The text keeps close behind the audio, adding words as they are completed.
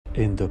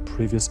in the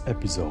previous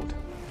episode.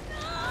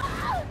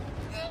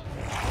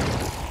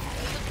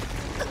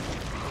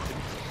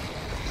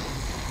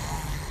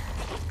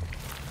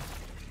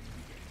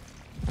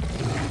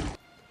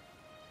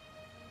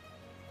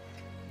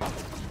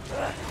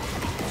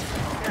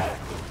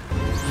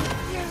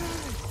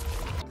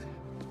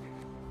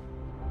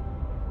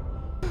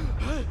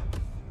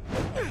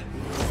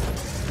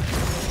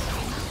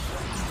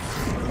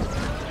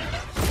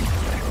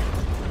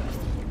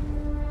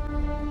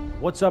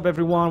 What's up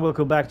everyone,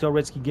 welcome back to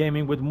Arecky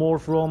Gaming with more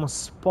from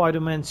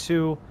Spider-Man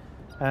 2.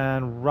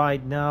 And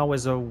right now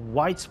as a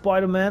white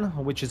Spider-Man,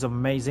 which is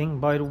amazing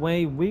by the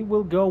way, we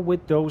will go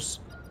with those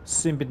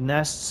Symbiote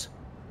nests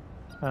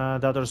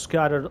that are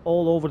scattered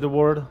all over the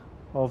world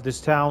of this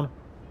town.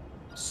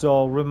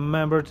 So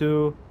remember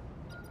to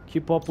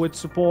keep up with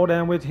support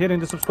and with hitting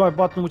the subscribe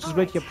button, which is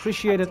greatly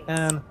appreciated.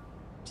 And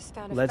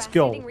let's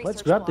go.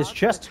 Let's grab this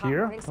chest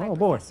here. Oh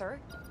boy.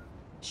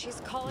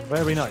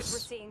 Very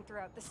nice.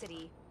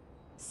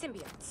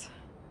 Symbiotes.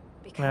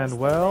 And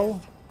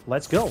well,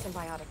 let's go.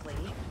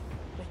 Symbiotically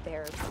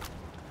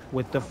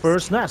with the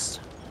first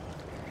nest.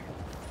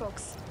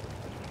 Folks,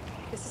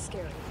 this is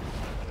scary.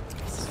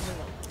 This is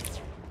real.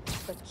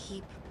 But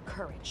keep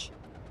courage.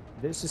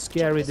 This is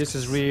scary, this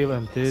is real,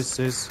 and this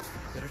is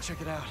better check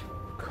it out.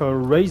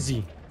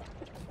 Crazy.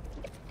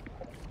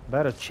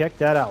 Better check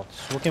that out.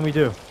 What can we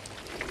do?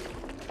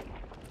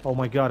 Oh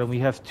my god, and we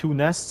have two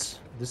nests.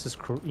 This is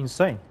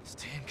insane.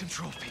 Stay in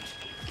control, Pete.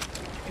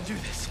 You can do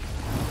this.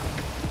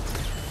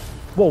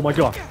 Whoa, my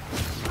god.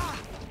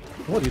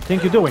 What do you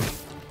think you're doing?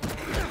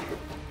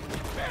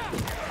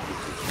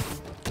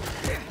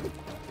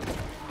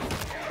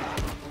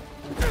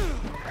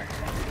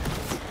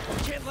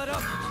 Can't let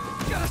up.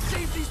 Gotta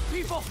save these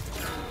people.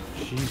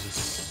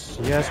 Jesus.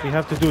 Yes, we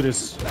have to do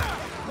this.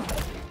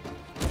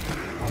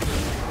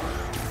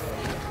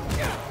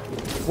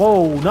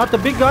 Whoa, not the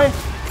big guy?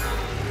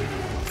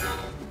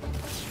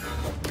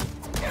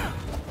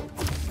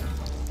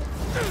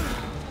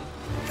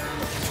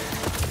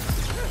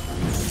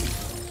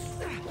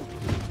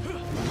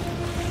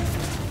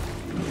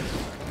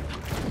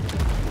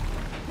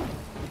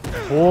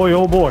 Boy,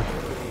 oh boy.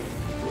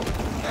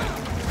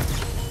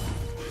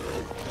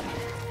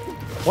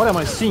 What am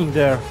I seeing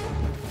there?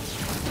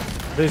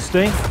 This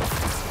thing?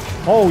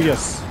 Oh,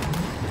 yes.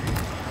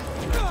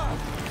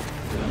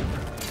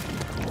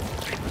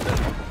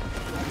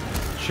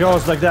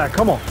 Just like that,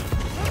 come on.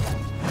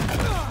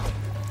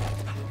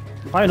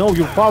 I know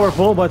you're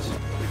powerful, but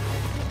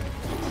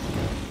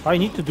I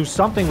need to do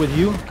something with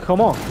you.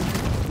 Come on.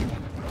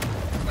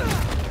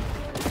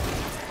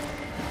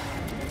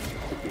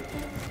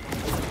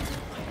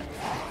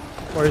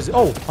 Where is it?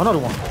 Oh, another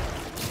one.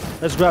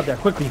 Let's grab that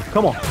quickly.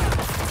 Come on.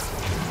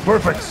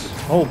 Perfect.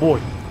 Oh boy.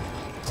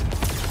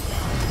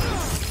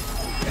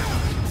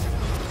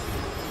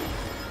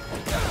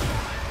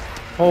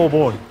 Oh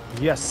boy.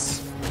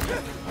 Yes.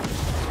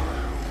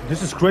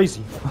 This is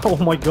crazy. Oh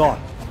my god.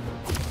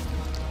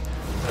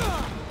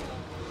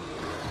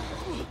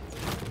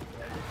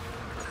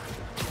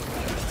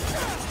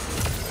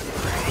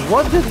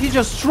 What did he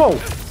just throw?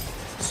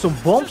 Some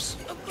bombs?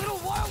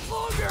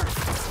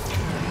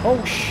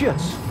 Oh shit!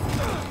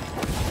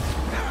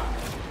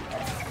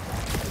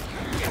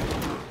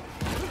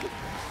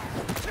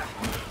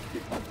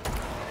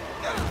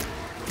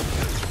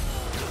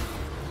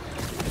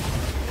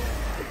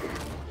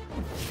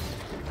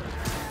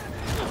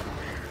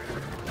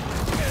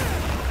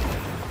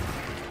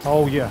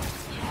 Oh yeah.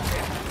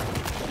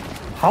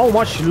 How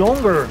much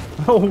longer?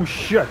 Oh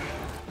shit.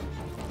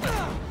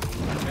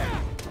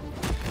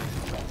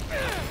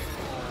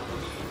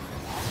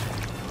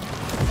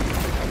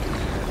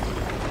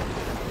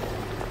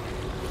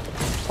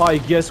 I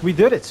guess we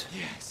did it.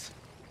 Yes.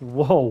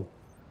 Whoa.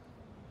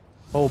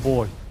 Oh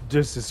boy,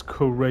 this is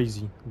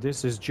crazy.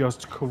 This is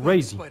just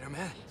crazy.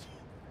 Spider-Man,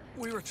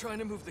 we were trying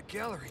to move the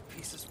gallery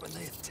pieces when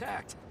they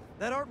attacked.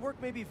 That artwork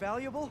may be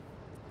valuable,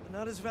 but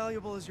not as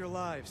valuable as your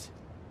lives.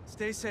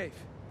 Stay safe.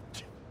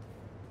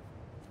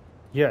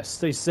 Yes,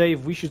 stay safe.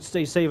 We should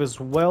stay safe as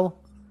well.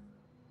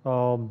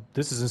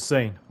 This is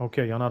insane.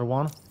 Okay, another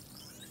one.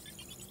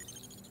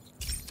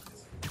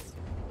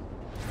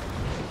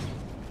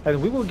 And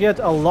we will get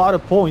a lot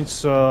of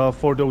points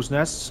for those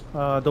nests,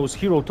 those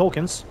hero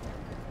tokens,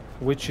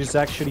 which is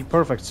actually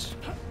perfect.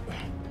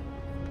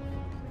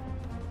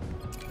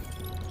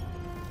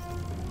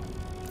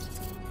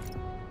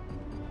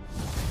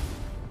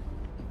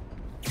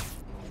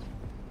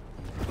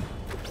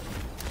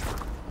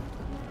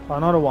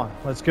 Another one.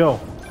 Let's go.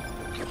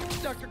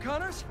 Dr.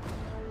 Connors?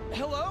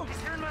 Hello?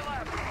 He's here in my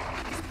lab.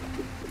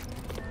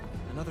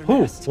 Another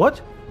Who? nest. What?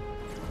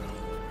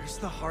 Where's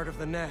the heart of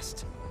the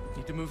nest?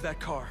 Need to move that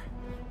car.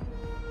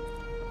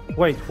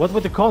 Wait, what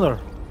with the Connor?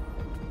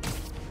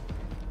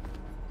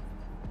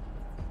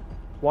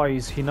 Why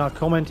is he not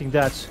commenting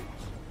that?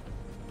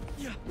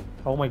 Yeah.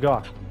 Oh my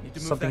god. Need to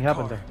move Something that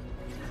happened car. there.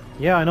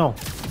 Yeah, I know.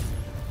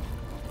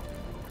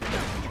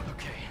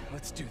 Okay,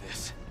 let's do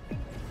this.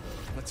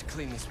 Let's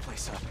clean this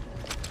place up.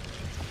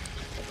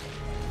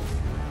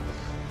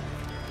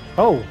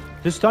 Oh,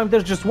 this time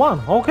there's just one.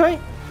 Okay.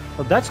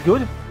 Well, that's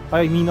good.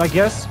 I mean, I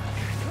guess. It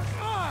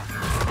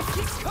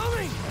keeps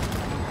coming!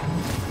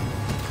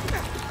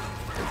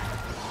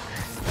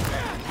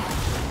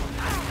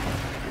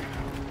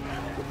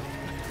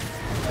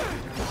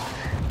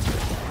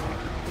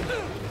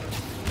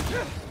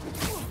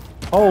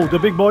 Oh, the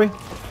big boy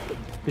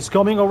is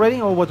coming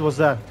already? Or what was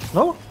that?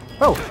 No?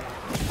 Oh.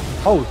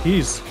 Oh,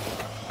 he's...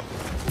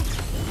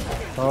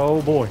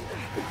 Oh, boy.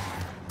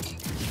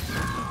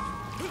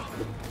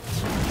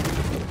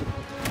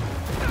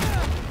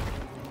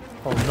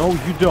 Oh, no,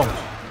 you don't.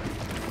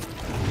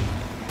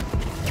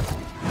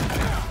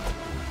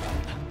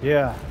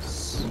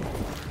 Yes.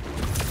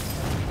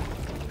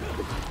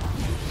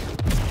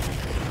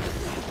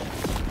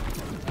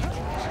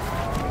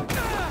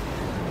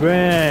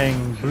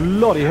 Bang!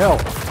 Bloody hell!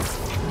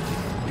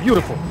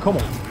 Beautiful! Come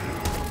on!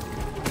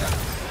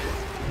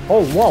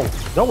 Oh wow!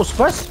 That was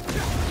fast!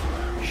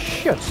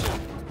 Shit!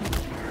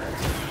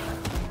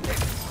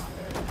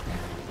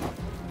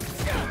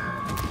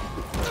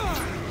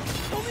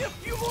 Only a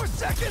few more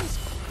seconds!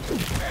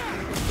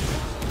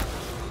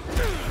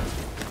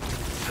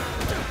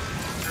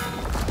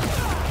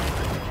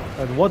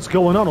 And what's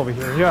going on over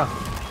here? Yeah.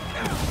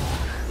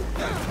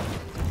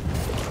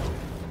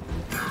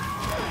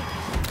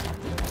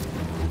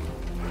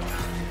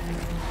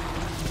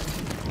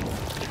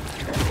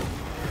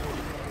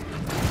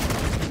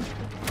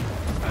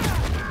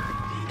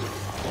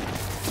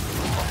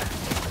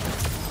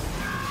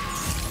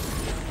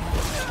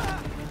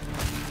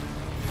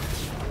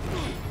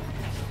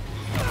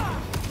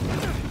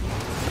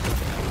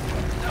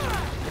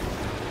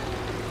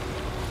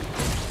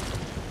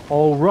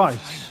 All right.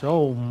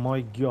 Oh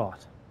my god.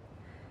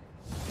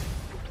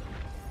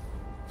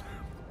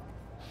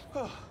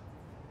 Oh,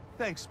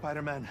 thanks,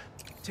 Spider-Man.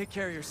 Take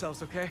care of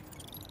yourselves, okay?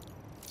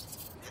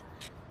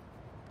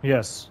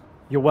 Yes.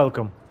 You're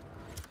welcome.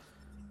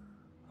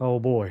 Oh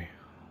boy.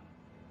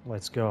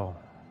 Let's go.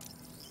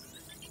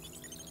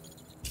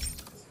 He's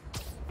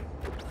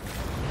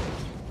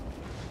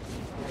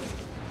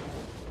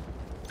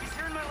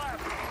here in my lab.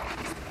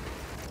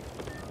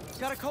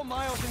 Gotta call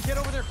Miles and get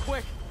over there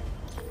quick.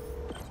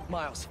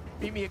 Miles,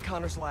 meet me at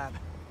Connor's lab.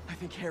 I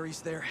think Harry's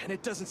there, and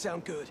it doesn't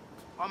sound good.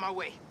 On my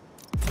way.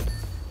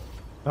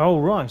 All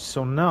right.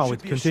 So now Should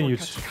it be a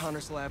continues. shortcut to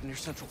Connor's lab near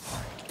Central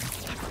Park.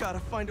 I've gotta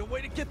find a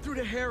way to get through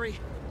to Harry.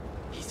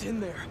 He's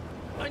in there.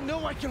 I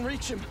know I can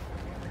reach him.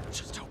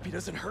 Just hope he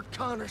doesn't hurt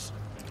Connors.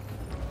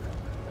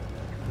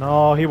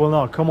 No, he will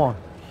not. Come on.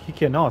 He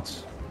cannot.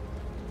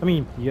 I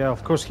mean, yeah,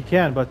 of course he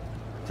can, but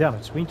damn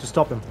it, we need to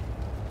stop him.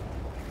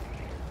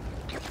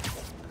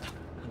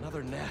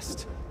 Another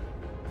nest.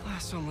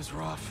 Last one was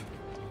rough.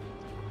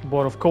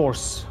 But of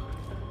course,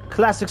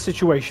 classic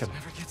situation.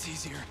 Never gets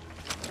easier.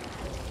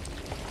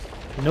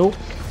 Nope.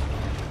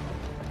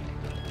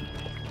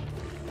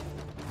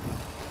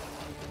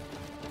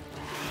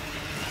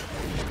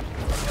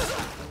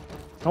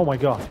 Oh my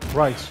god,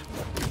 right.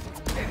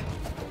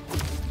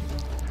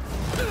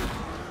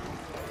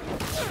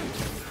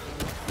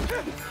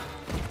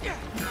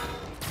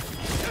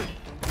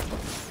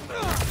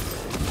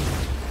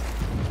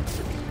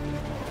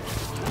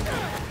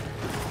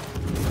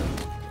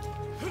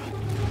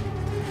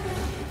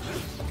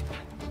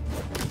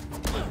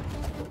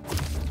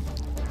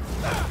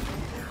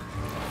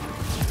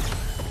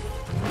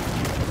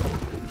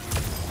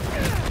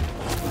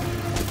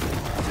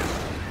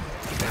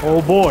 Oh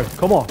boy,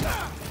 come on.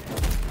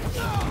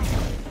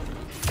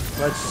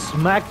 Let's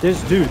smack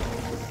this dude.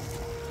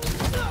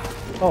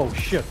 Oh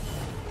shit.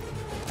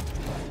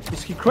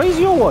 Is he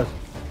crazy or what?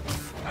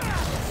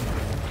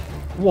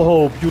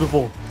 Whoa,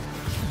 beautiful.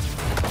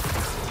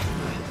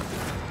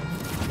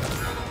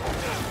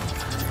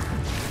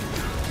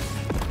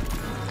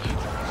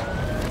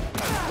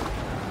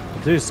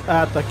 This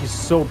attack is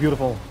so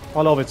beautiful.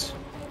 I love it.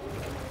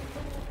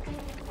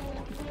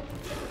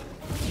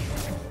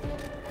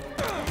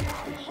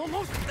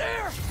 Almost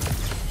there!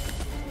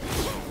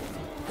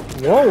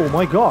 Whoa,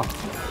 my god.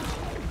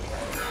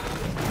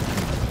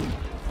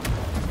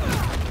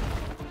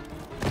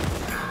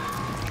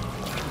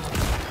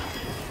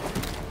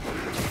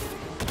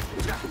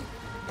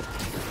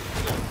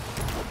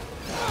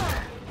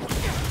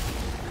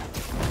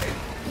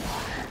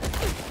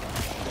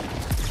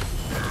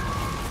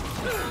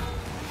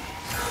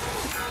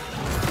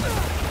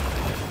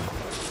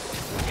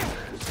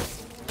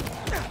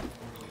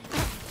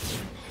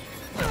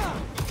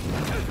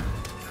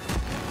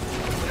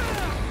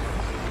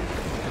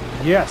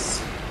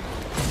 Yes.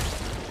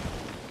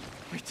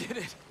 We did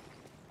it.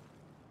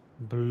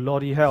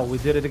 Bloody hell, we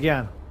did it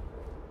again.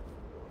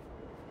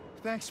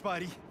 Thanks,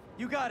 Spidey.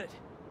 You got it.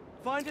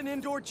 Find an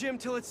indoor gym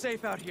till it's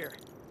safe out here.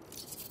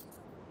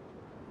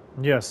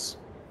 Yes.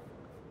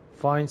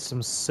 Find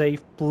some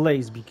safe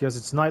place, because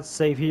it's not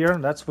safe here,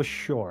 that's for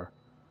sure.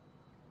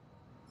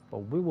 But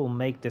we will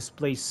make this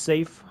place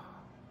safe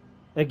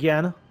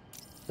again.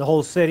 The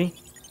whole city.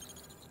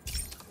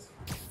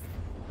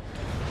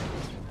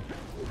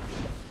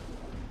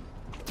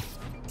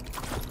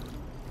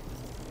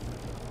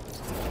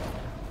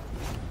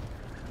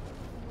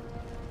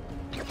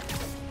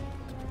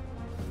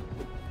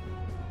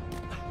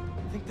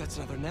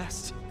 That's another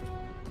nest.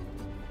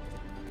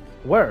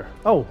 Where?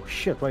 Oh,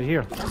 shit, right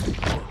here.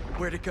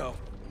 Where'd it go?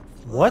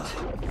 What?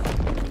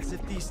 As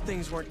if these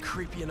things weren't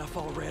creepy enough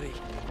already.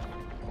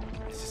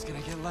 This is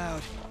gonna get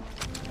loud.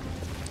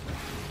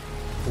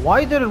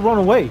 Why did it run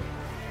away?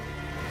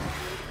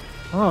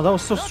 Oh, that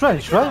was so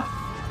strange, right?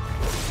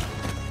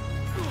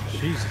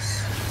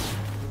 Jesus.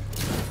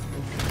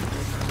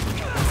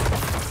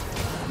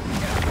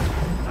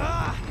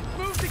 Ah!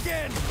 Moved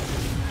again!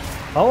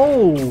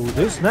 Oh,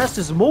 this nest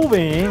is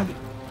moving.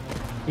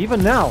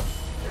 Even now.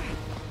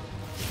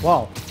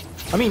 Wow.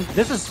 I mean,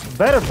 this is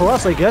better for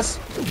us, I guess.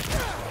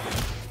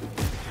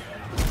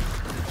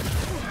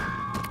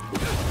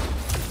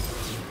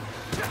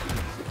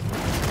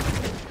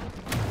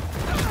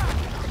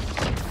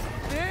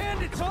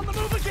 And it's on the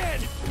move again!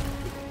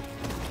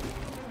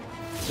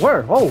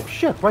 Where? Oh,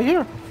 shit, right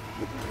here.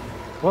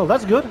 Well,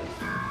 that's good.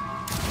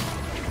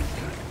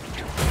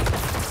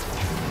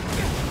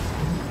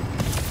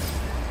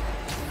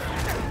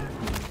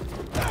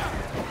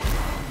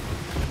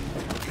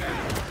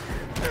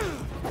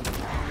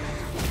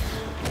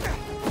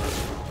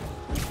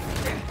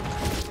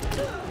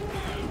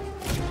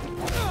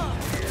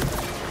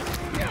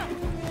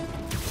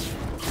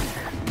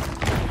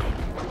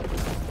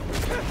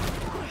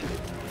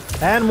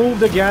 And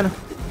moved again.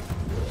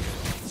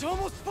 It's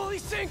almost fully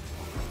synced!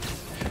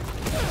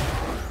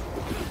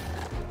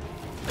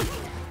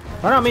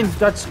 I mean,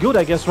 that's good,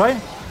 I guess, right?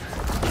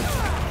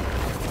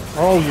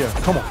 Oh, yeah,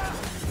 come on.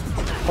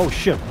 Oh,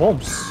 shit,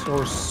 bombs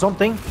or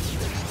something.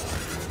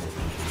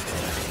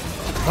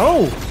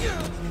 Oh,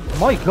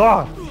 my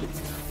God.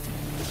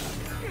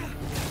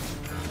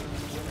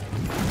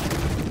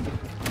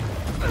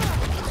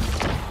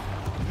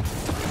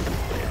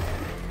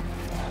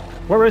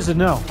 Where is it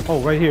now? Oh,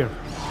 right here.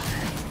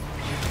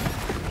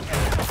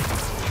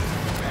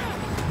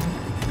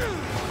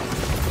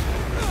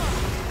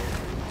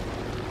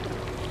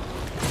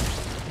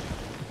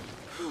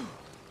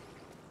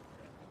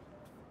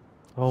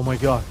 Oh my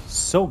God,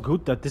 so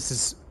good that this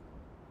is...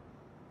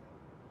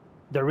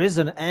 There is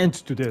an end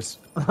to this.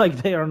 Like,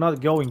 they are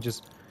not going,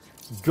 just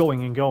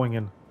going and going,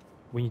 and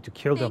we need to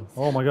kill them.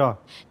 Oh my God.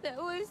 That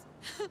was...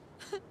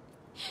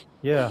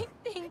 Yeah.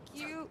 Thank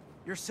you.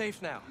 You're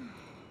safe now.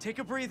 Take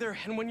a breather,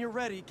 and when you're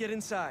ready, get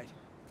inside.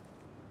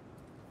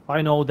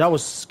 I know, that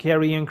was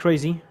scary and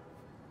crazy.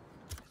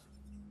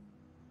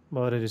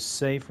 But it is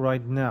safe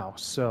right now.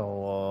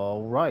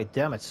 So, right,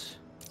 damn it.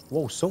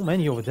 Whoa, so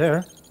many over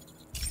there.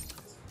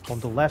 On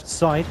the left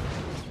side.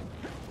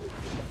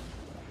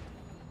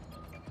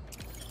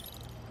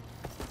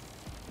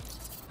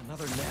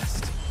 Another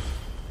nest.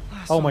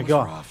 Last Oh one my was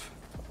God. rough.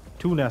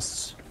 2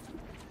 nests.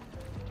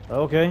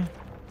 Okay.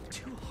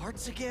 2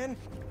 hearts again?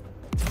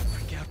 Don't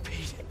freak out,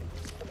 Pete.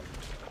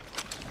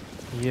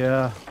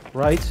 Yeah,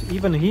 right.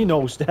 Even he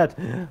knows that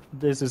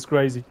this is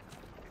crazy.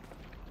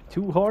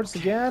 2 hearts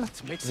again?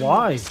 Let's make some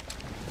Why? noise.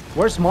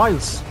 Where's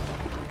Miles?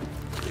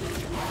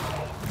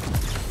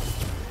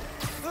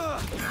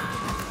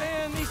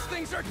 Man, these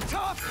things are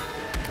tough!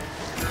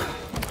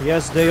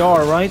 Yes, they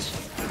are, right?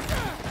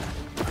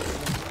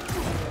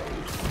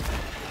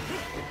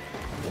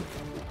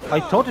 I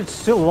thought it's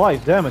still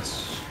alive, damn it.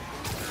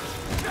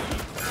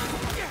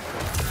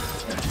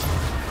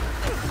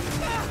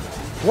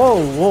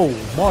 Whoa, whoa,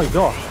 my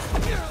God.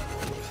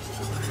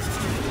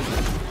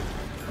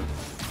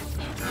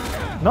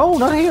 No,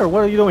 not here.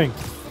 What are you doing?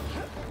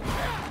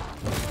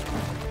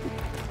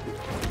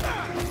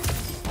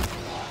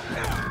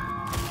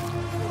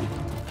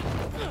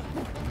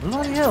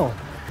 Bloody hell.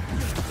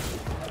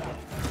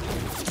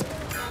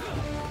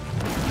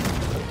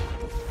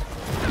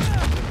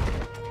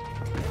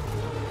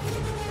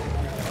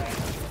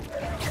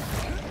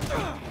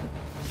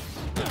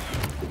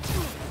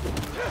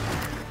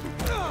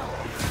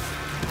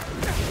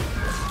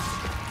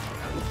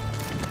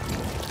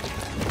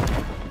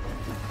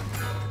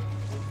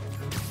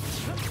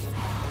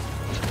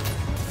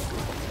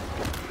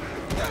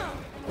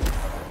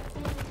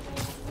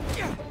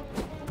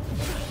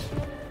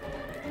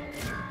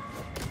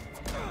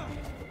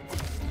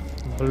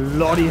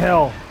 Bloody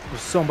hell.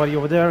 There's somebody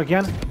over there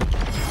again.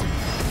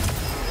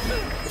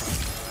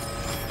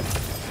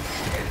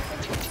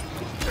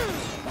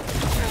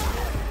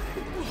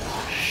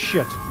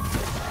 Shit.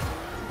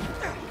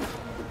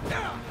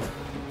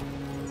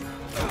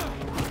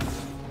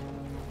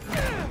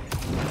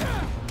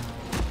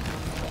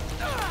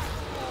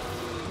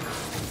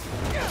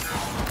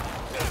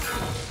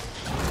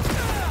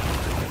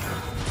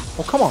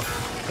 Oh, come on.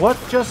 What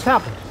just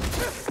happened?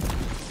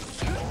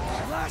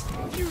 Last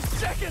few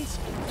seconds!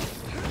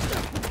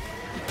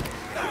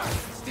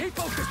 Stay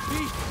focused,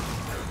 Pete!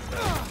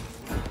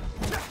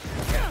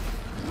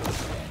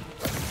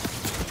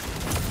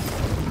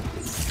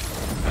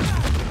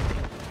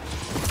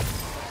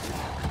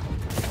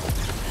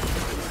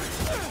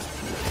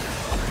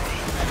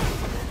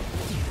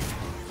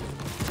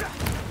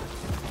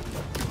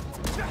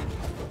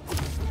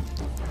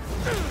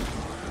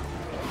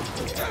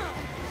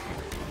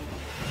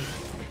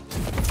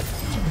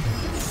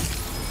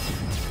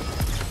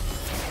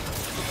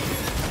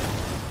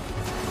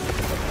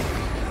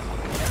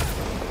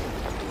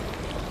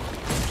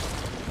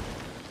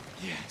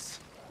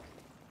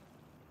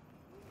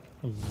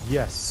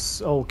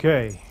 Yes,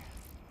 okay.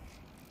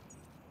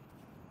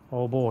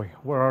 Oh boy,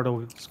 where are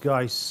those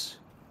guys?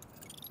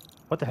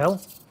 What the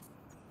hell?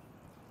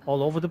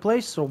 All over the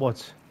place or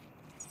what?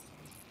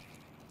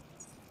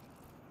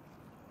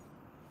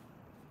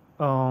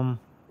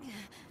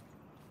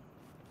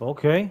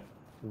 Okay.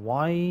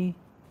 Why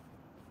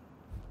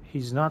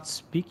he's not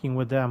speaking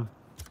with them?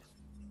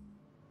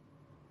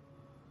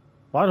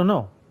 I don't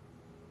know.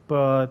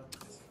 But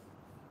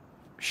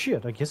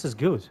shit, I guess it's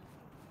good.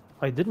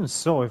 I didn't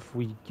saw if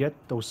we get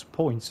those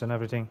points and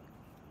everything.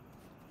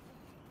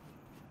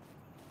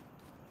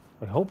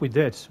 I hope we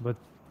did, but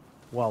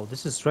wow,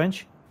 this is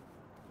strange.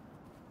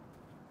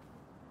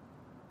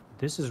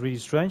 This is really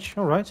strange.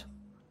 All right.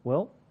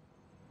 Well,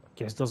 I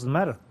guess it doesn't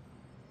matter.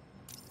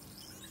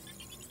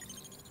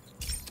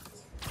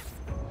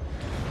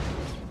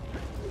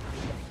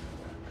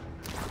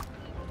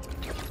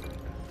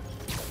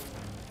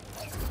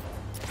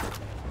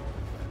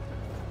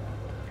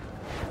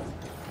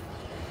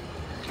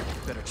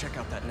 Better check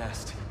out that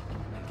nest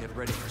and get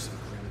ready for some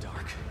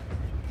grimdark.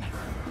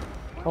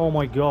 Oh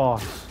my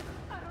god.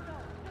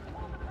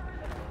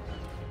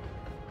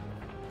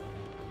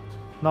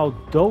 Now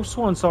those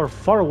ones are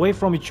far away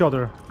from each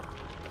other.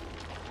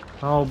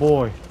 Oh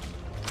boy.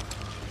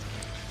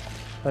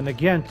 And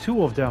again,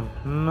 two of them.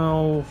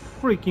 No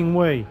freaking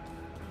way.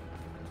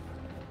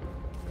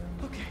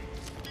 Okay.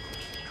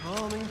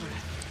 Calming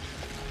breath.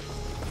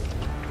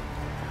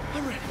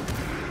 I'm ready.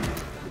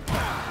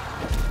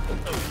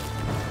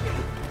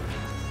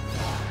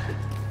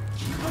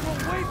 Keep them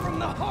away from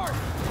the heart.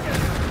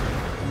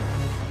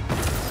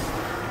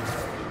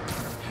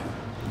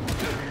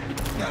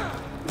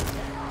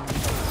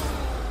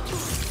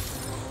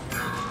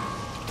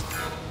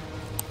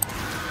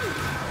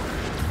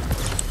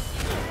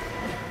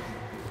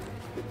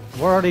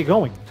 Where are they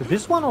going? To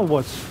this one or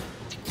what?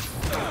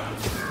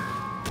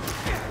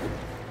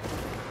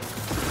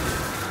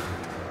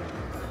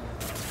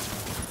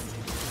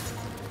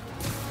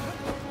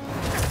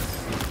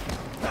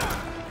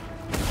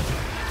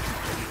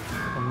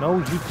 Oh, no,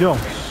 you don't.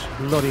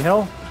 Bloody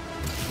hell.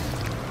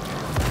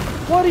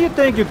 What do you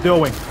think you're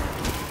doing?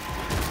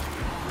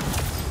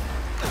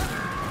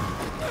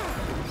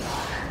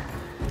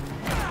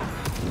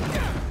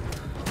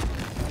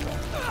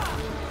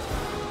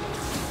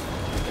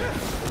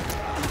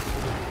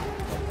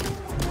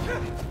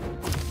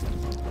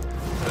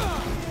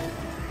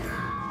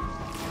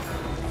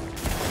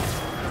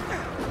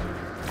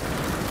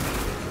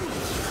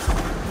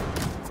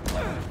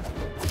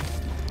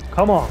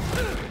 Come on.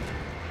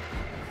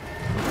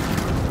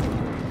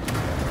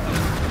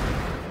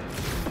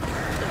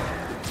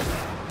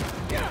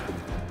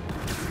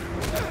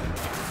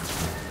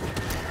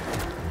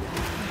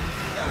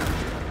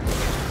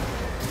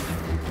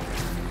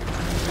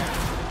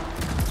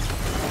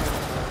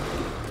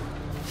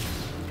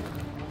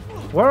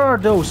 Where are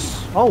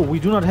those? Oh, we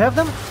do not have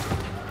them?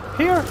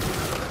 Here?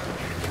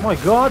 My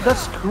god,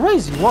 that's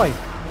crazy. Why?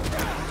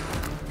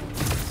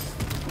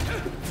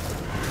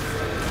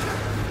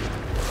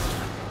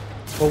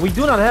 Well, we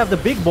do not have the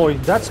big boy.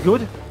 That's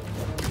good.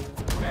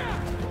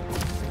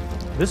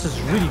 This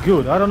is really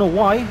good. I don't know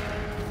why.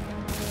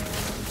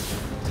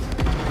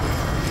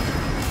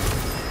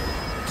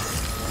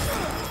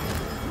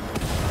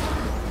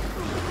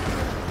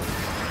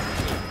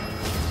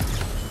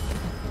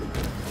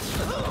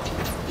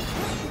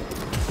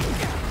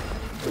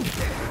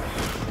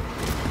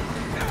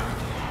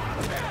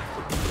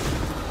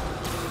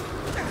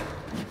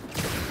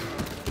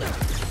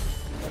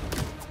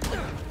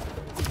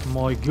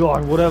 My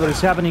god, whatever is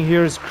happening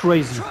here is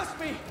crazy. Trust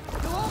me,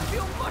 you'll all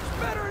feel much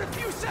better in a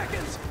few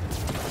seconds.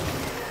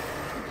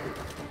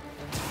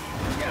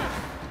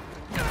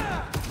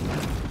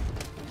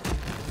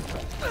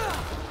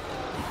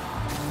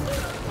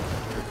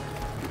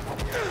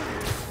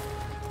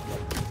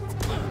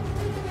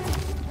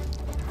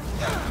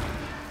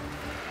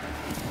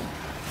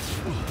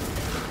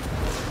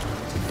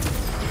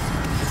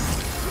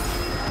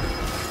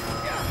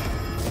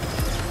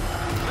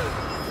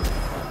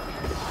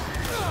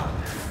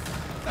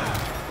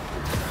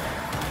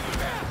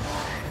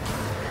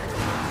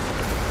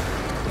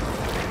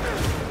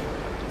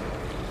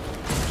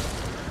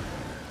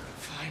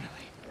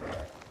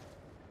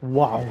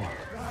 Wow.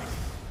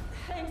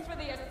 Thanks for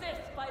the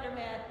assist,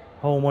 Spider-Man.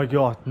 Oh my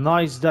god.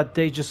 Nice that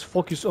they just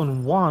focus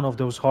on one of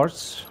those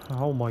hearts.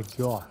 Oh my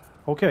god.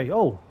 Okay,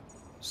 oh.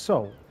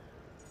 So,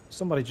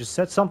 somebody just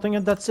said something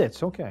and that's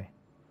it. Okay.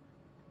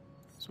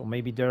 So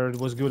maybe there it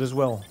was good as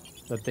well.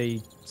 That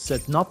they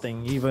said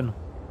nothing even.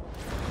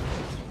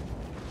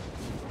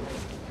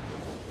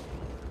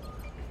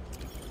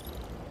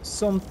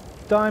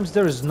 Sometimes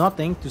there is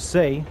nothing to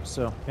say.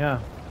 So, yeah.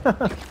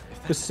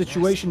 The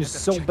situation is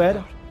so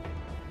bad.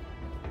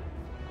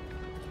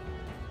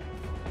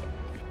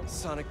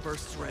 Sonic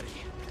burst's ready.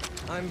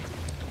 I'm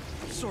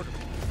sort of.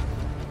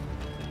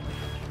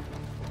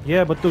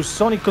 Yeah, but those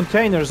Sonic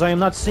containers, I am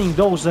not seeing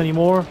those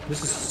anymore.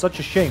 This is such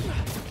a shame.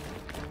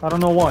 I don't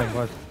know why,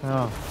 but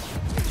yeah.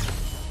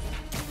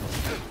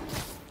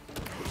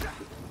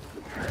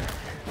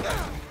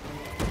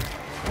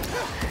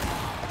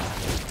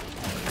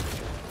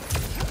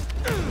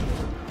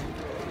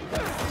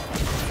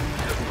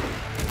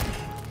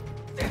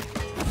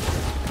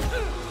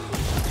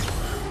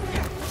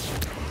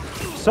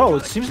 So,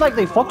 it seems like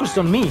they focused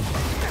on me.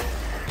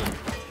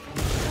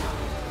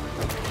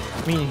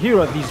 I mean, here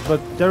at least, but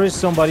there is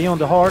somebody on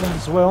the hard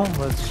as well.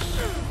 Let's...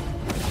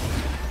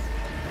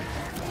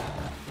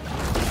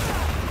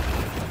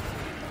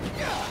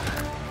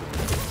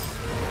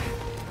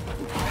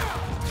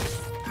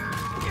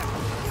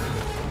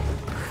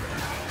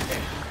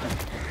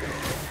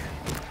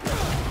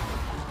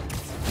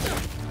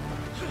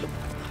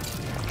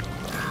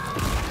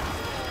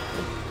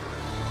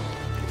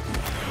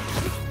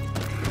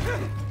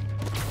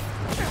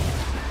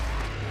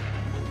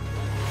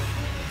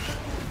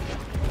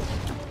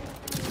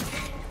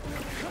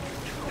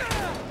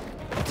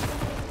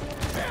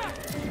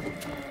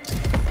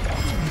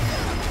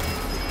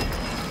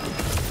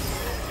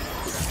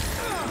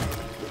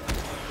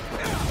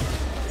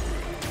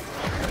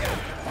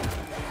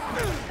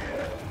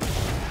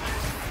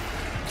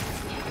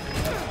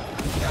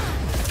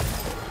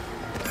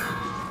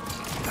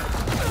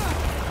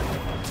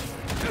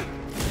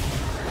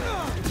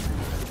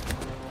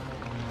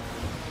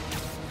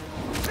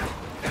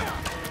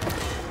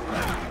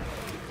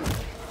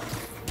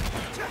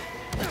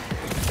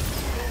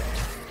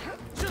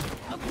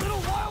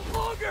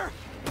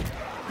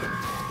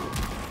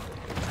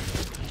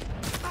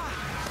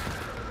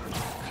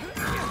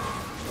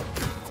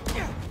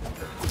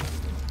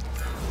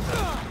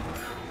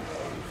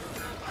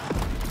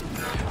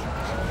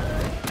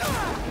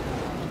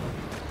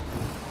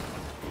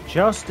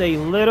 Just a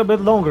little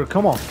bit longer,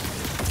 come on.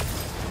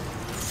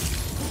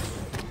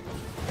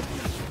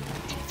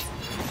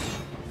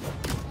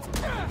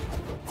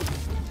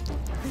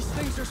 These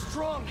things are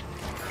strong.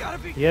 Gotta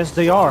be. Yes,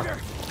 they are.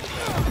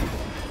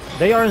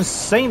 They are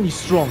insanely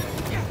strong.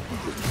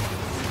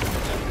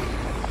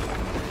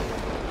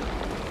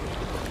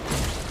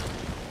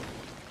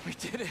 We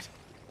did it.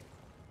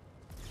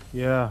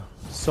 Yeah,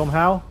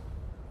 somehow.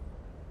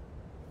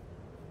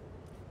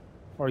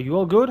 Are you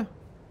all good?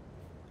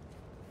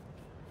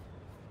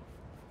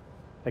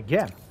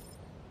 Again,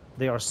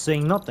 they are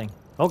saying nothing.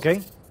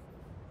 Okay.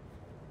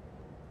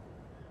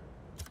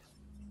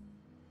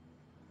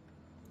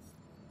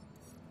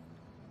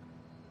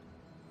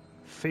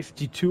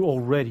 $52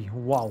 already.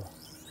 Wow.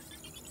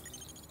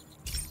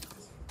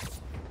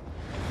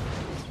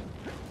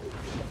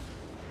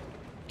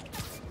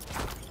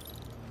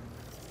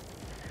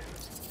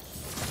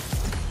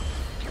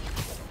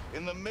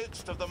 In the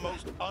midst of the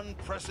most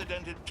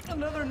unprecedented...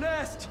 Another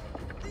nest.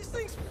 These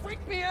things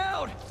freak me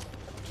out.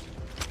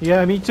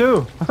 Yeah, me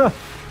too.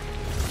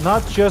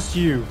 Not just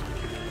you.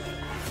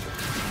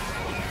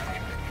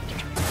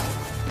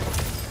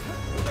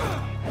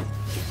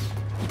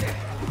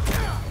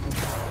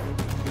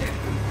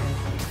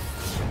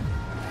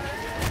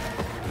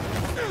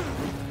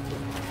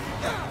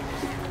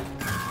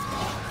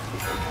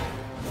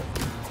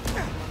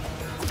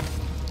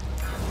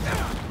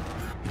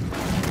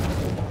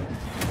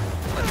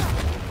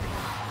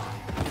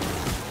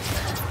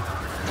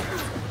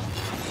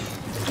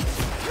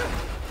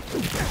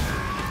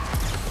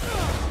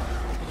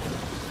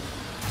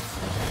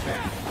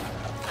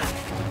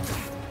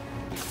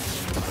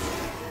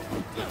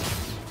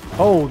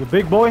 Oh, the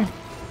big boy?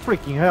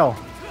 Freaking hell.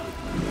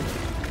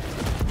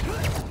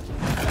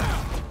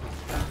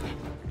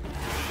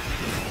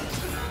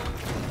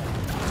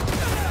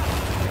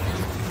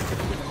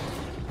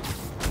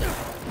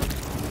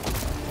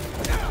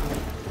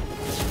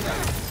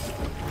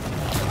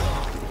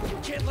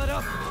 Can't let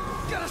up.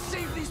 Gotta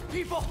save these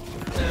people.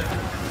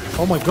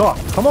 Oh my god,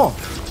 come on.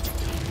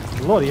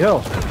 Bloody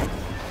hell.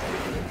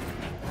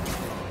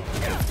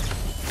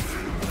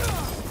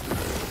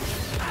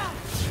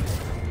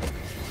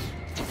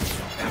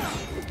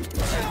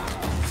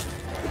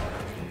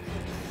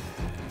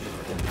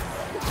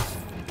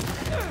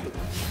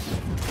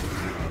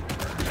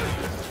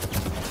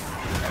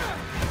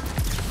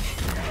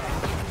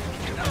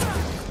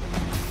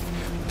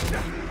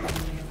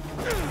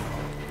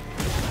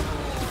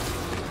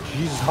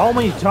 Jesus, how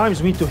many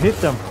times we need to hit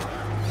them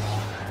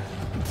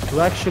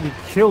to actually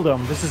kill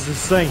them? This is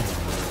insane.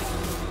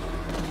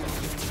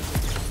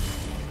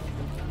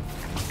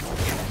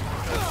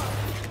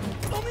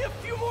 Only a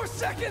few more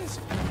seconds.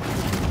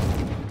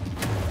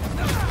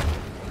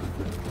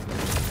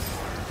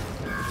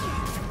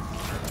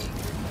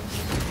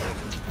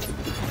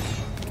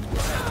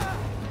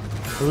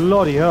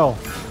 Bloody hell.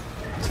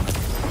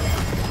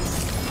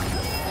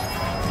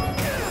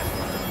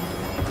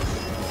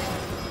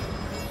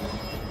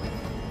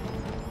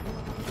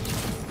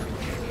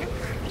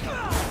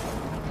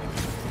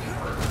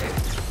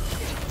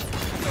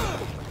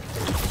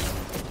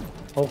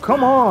 Oh,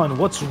 come on!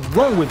 What's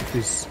wrong with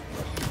this?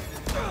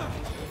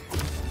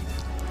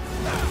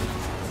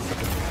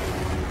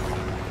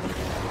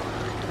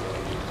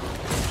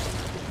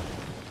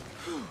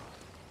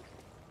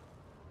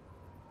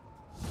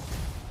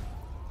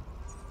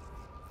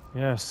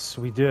 Yes,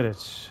 we did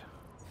it.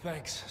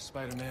 Thanks,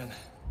 Spider-Man.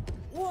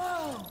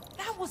 Whoa,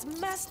 that was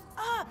messed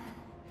up.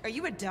 Are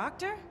you a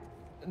doctor?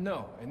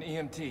 No, an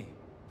EMT.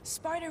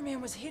 Spider-Man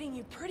was hitting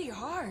you pretty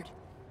hard.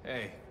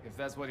 Hey, if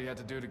that's what he had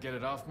to do to get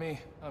it off me,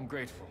 I'm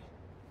grateful.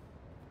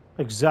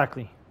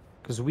 Exactly.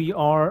 Because we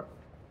are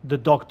the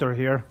doctor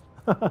here.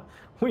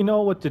 We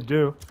know what to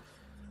do.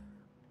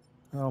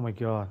 Oh my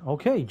god.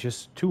 Okay,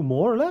 just 2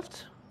 more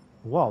left?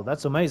 Wow,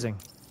 that's amazing.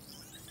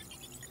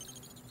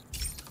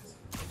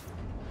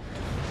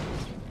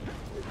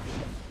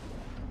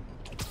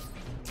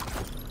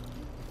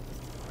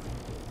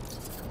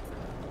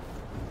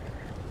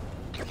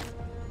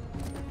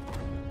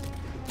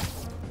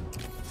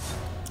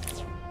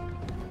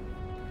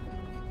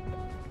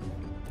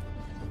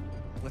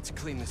 Let's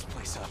clean this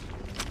place up.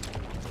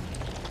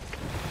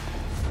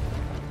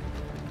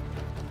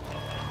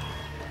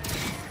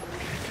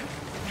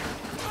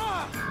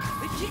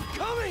 They keep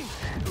coming!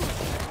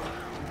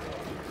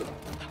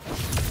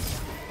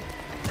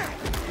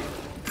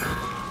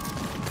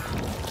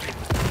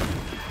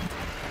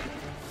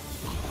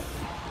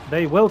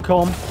 They will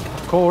come,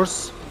 of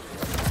course.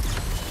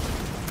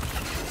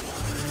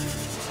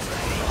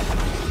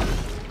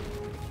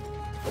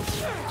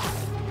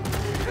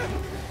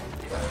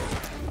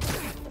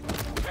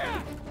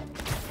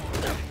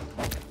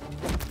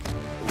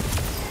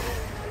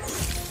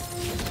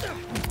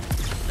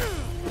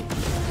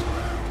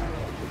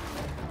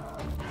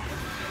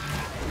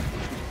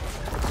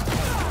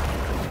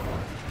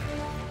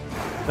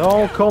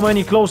 Don't come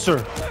any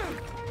closer.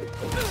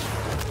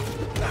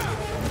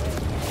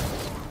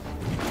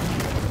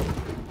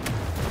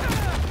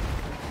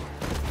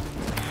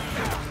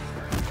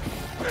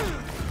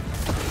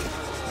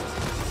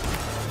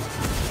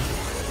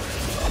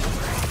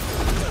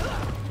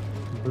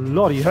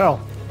 Bloody hell.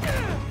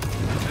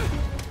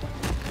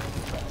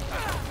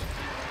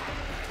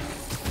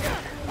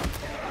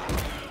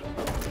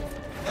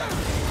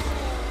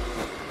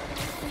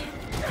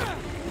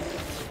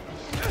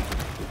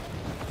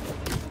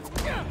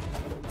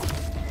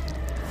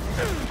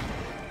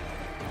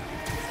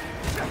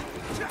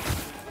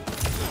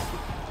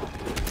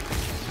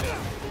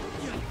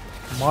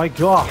 My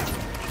god.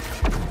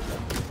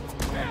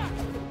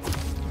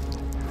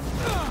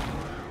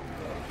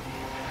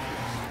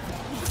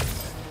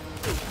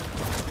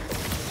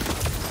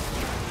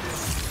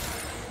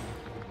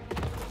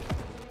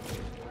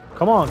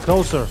 Come on,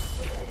 closer.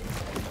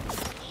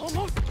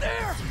 Almost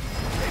there!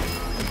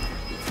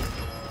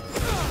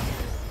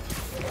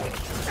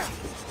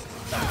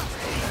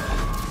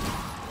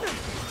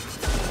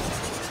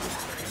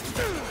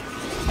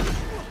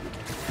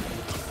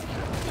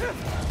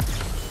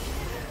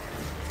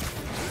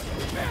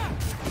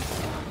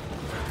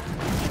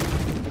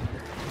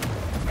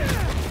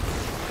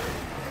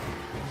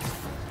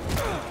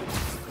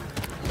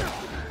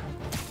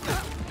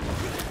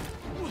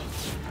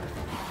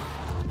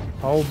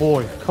 Oh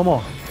boy, come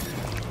on.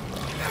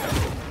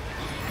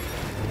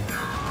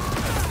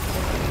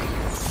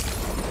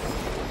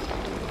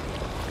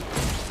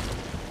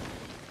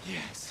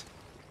 Yes.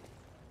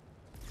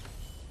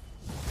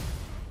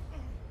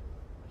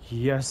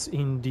 Yes,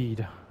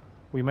 indeed.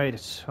 We made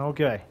it.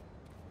 Okay.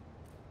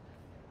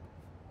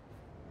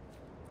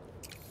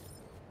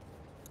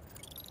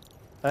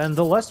 And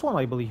the last one,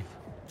 I believe.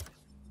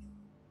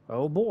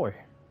 Oh boy.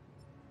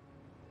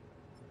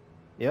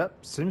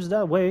 Yep, seems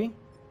that way.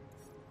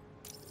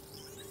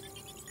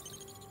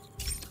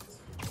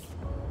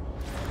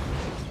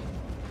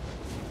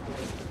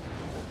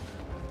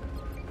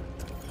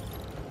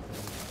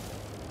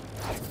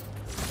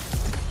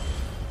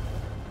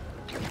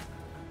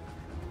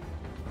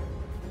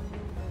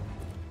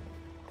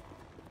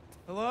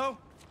 Hello?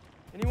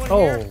 Anyone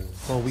Oh, here?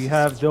 well, we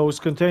have those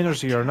containers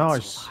here.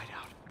 Nice.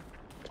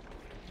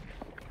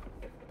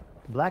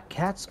 Black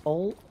Cat's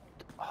old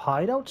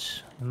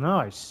hideout?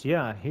 Nice.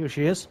 Yeah, here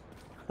she is.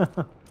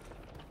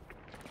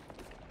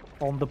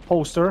 On the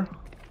poster.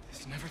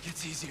 This never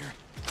gets easier.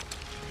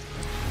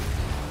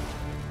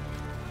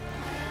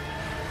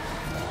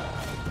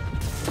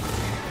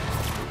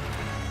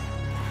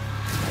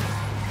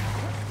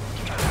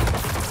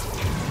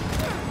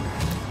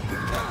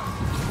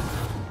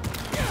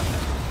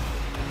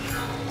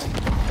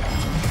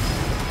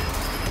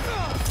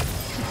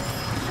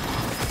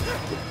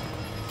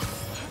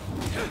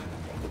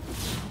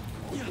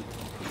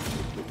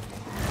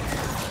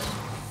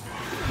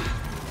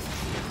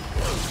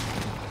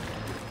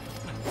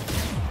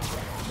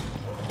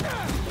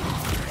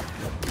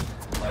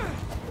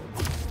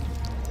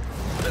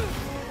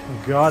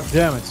 God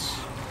damn it.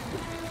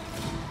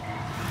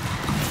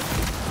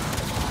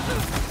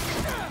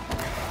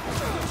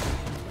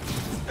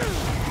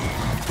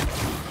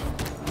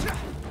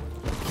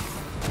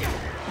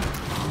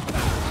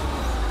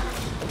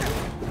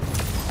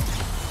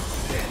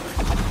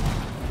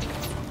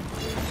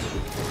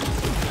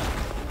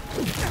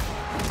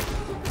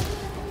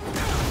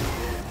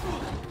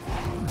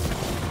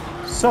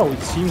 So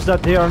it seems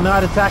that they are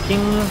not attacking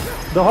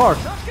the heart.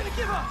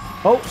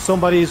 Oh,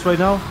 somebody is right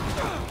now.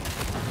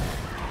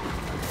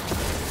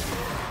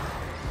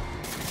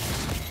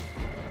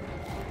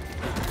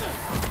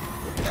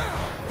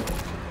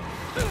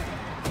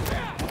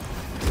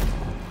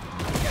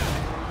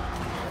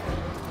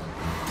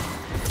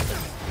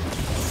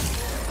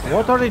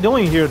 What are they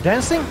doing here?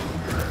 Dancing?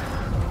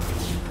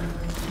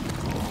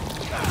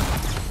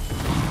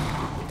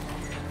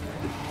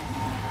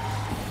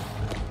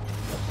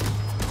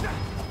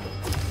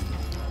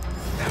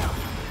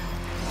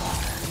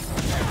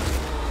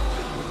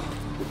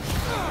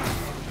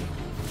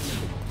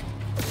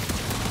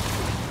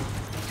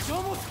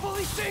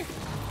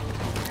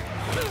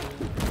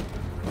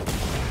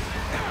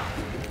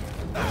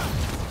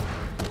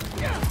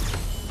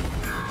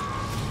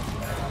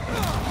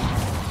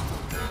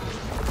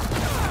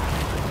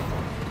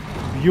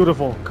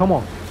 beautiful. Come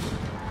on.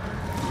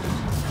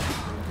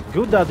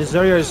 Good that this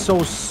area is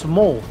so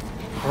small,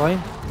 right?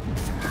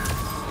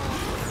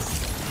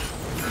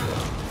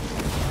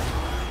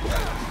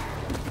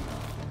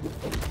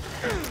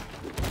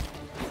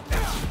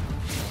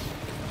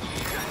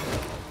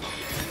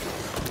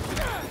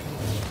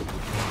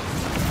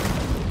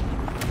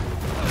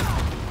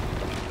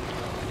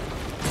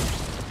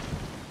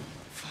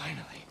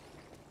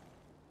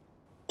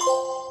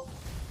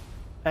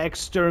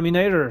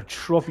 Exterminator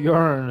trophy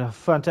earned.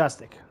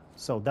 Fantastic.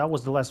 So that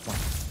was the last one.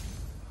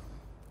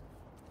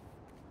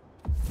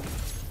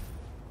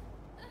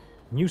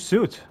 New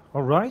suit.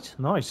 All right,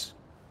 nice.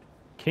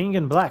 King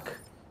in black.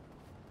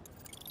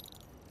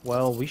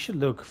 Well, we should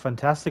look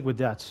fantastic with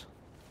that.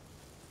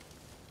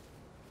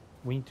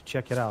 We need to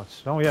check it out.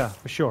 Oh yeah,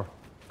 for sure.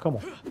 Come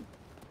on.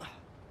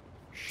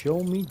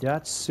 Show me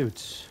that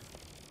suit.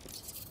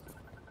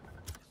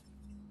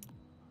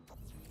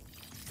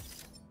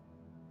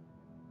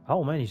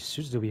 How many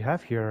suits do we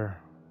have here?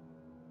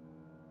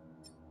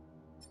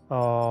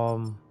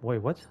 Wait,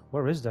 what?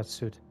 Where is that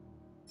suit?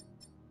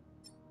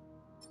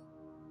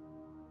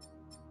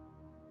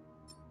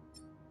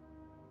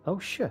 Oh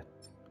shit.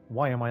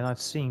 Why am I not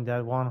seeing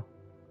that one?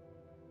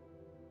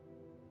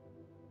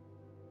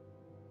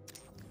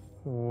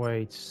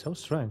 Wait, so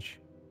strange.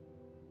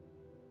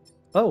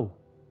 Oh,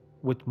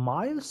 with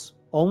Miles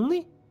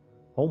only?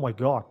 Oh my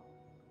god.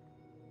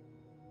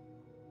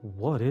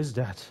 What is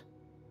that?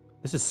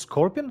 This is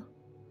Scorpion?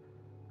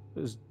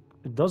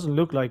 It doesn't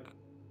look like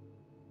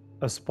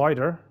a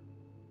spider.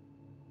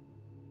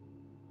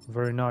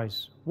 Very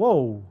nice.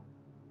 Whoa.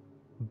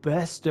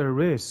 Best there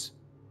is.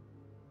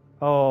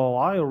 Oh,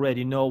 I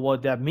already know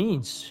what that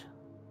means.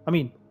 I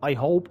mean, I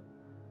hope.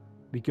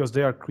 Because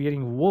they are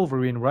creating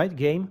Wolverine, right,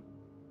 game?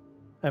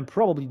 And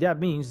probably that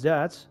means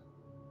that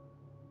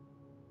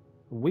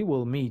we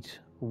will meet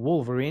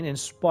Wolverine in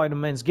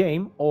Spider-Man's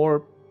game,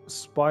 or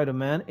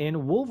Spider-Man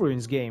in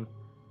Wolverine's game.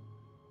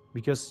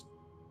 Because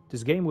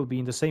this game will be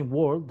in the same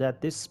world that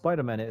this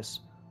Spider-Man is.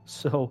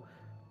 So,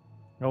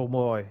 oh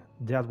boy,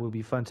 that will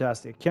be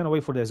fantastic. Can't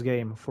wait for this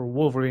game, for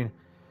Wolverine.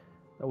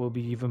 That will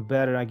be even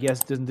better, I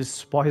guess, than this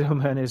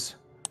Spider-Man is.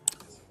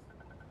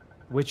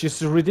 Which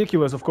is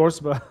ridiculous, of course,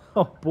 but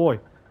oh boy.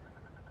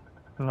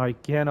 I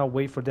cannot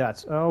wait for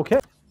that. Okay.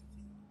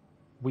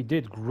 We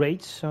did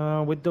great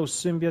with those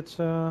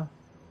symbiote...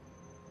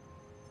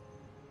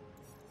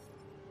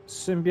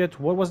 Symbiote,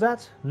 what was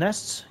that?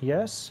 Nests,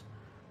 yes.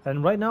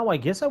 And right now, I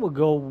guess I will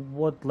go,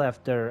 what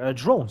left there?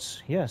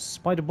 Drones, yes,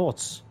 spider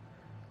bots.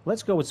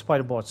 Let's go with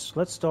spider bots.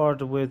 Let's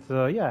start with,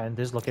 yeah, in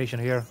this location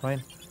here,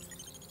 right?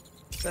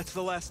 That's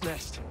the last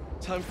nest.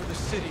 Time for the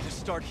city to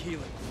start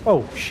healing.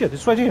 Oh, shit,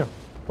 it's right here.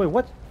 Wait,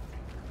 what?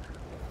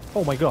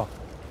 Oh my god.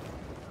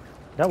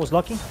 That was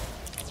lucky.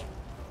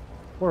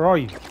 Where are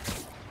you?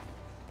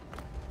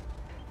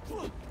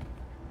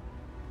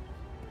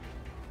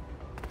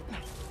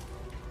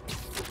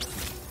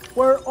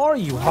 Where are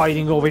you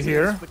hiding over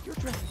here? But you're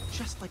dressed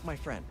just like my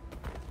friend.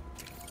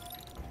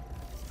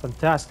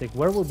 Fantastic.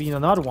 Where will be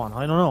another one?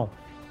 I don't know.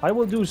 I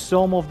will do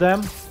some of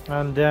them,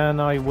 and then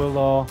I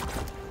will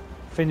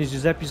finish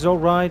this episode,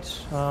 right?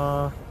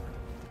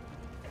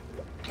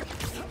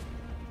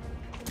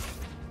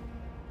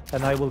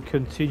 And I will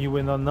continue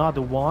in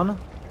another one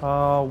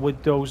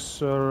with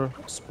those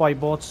spy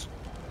bots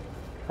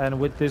and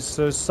with this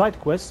side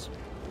quest,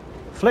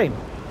 Flame.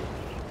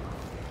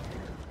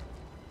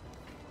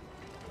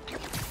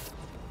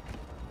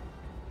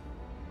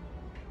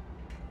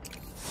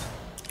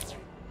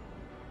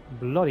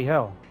 Bloody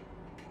hell.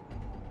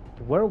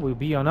 Where will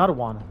be another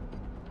one?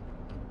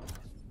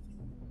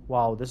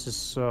 Wow, this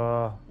is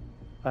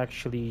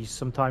actually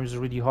sometimes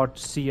really hard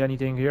to see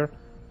anything here.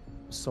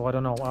 So I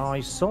don't know.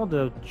 I saw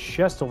the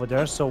chest over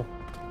there, so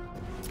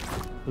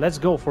let's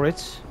go for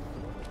it.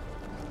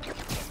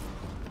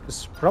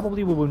 Because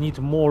probably we will need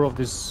more of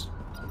these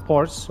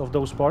parts, of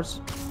those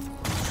parts.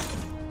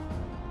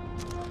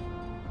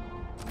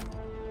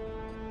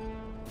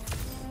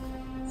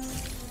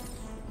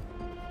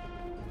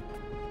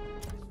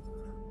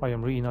 I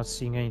am really not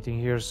seeing anything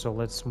here, so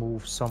let's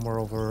move somewhere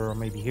over,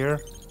 maybe here.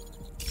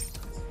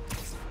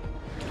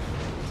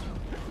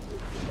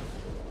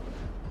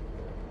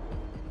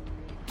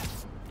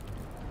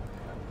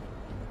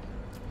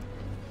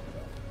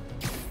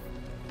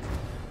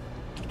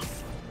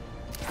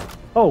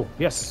 Oh,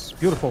 yes,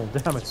 beautiful,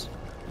 damn it.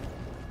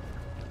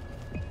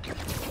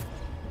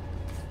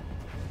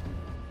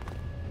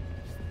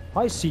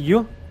 I see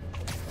you.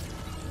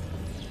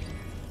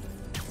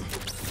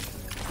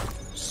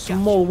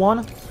 Small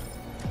one.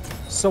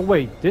 So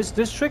wait, this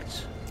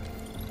district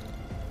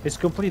is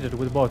completed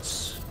with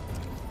bots,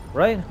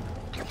 right?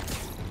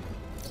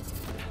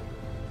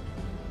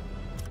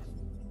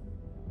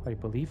 I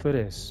believe it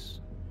is.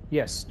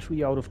 Yes,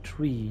 3 out of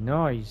 3.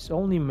 Nice.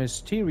 Only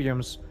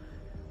Mysteriums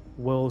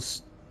will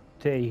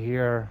stay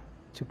here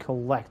to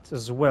collect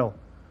as well.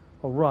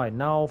 Alright,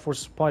 now for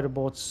spider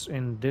bots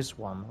in this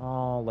one.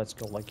 Oh, let's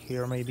go like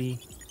here maybe.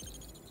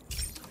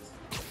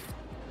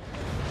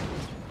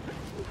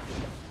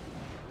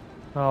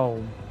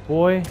 Oh,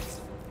 boy.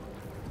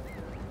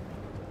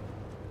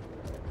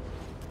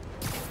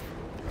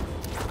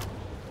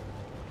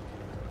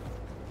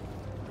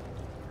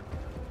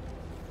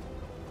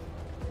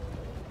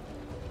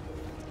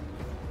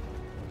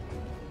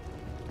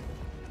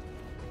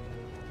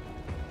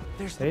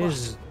 There's the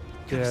There's bus.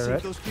 Gotta save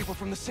Derek. those people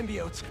from the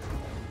symbiotes.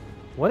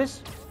 What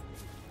is?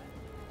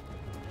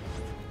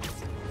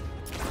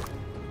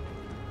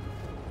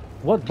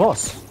 What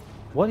boss?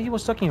 What he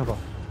was talking about?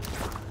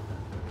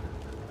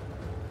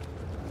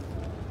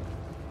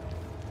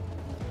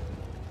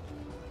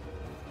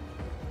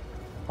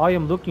 I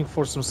am looking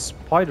for some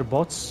spider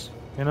bots,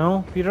 you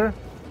know, Peter?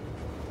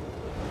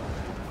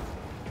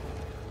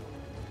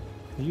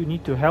 You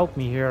need to help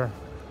me here.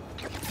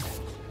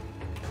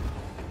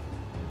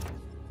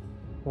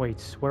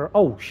 Wait, where?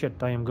 Oh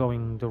shit, I am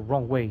going the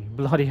wrong way.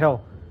 Bloody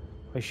hell.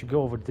 I should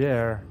go over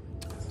there.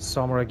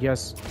 Somewhere, I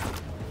guess.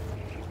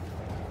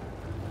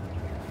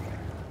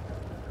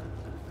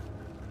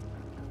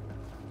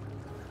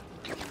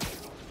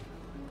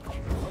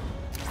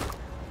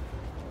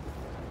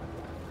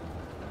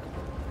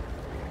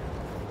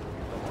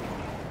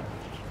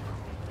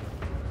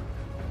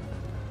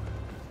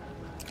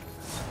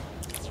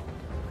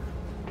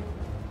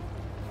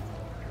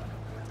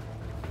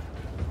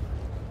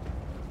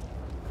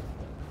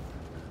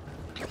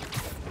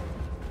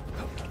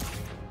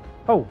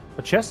 Oh,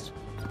 a chest?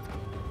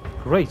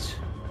 Great.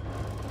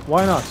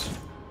 Why not?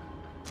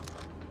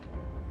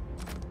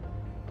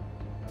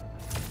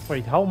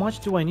 Wait, how much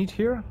do I need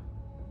here?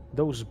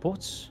 Those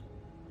bots?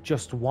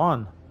 Just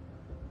one.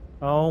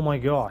 Oh my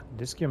god,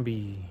 this can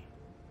be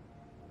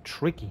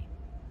tricky.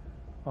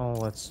 Oh,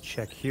 let's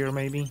check here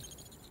maybe.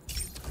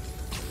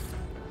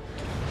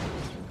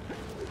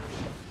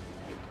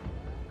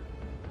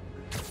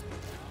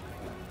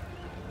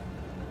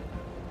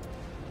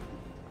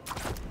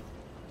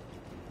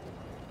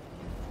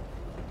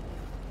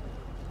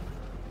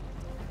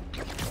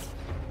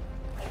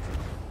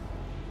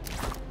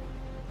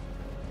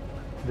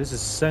 This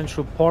is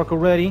Central Park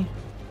already.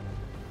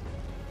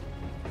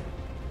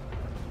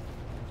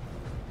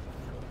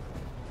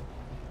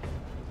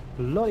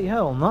 Bloody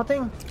hell,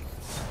 nothing?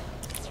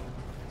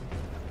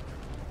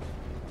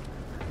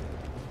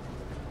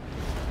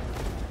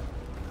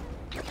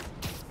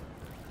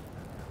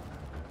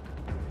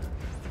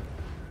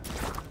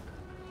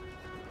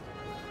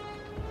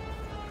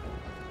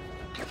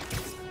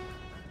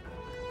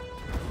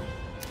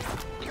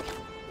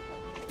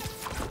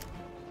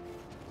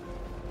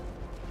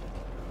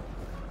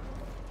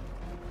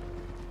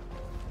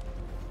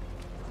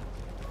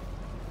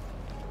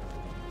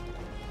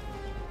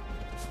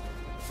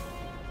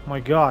 My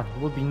god,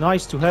 it would be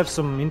nice to have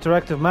some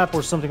interactive map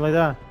or something like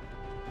that.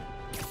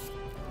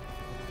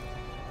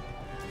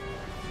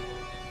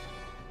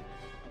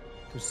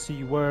 To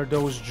see where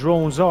those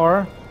drones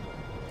are.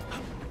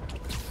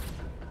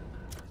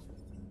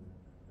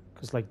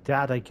 Because like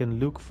that I can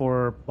look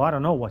for, I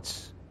don't know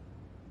what's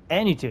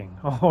anything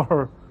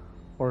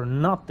or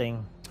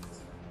nothing.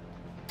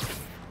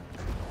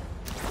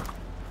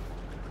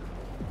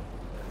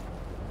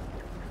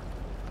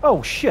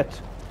 Oh shit.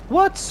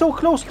 What? So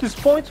close to this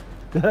point?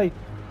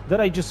 That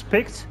I just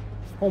picked?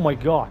 Oh my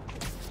god.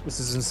 This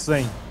is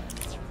insane.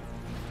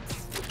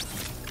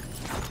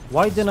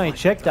 Why didn't I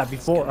check that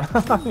before?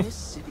 This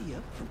city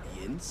up from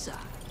the inside.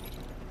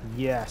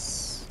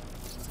 Yes.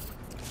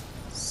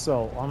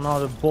 So,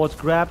 another bot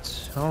grabbed.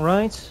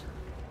 Alright.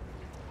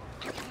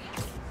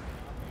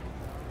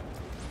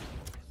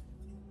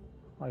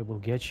 I will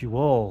get you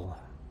all.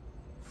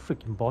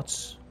 Freaking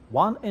bots.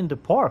 One in the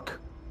park.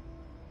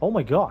 Oh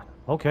my god.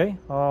 Okay.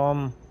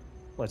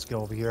 Let's go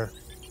over here.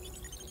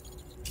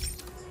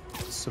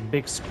 Some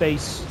big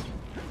space.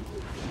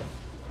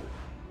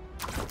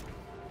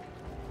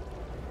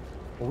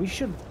 We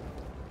should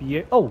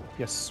be... Oh,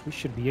 yes. We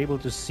should be able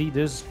to see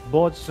this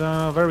bot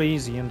very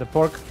easy in the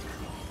park.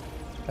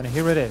 And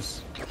here it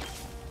is.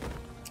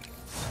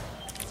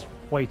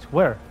 Wait,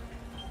 where?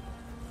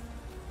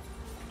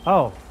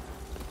 Oh.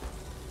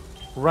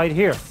 Right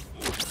here.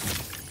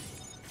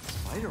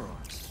 Spider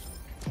arms.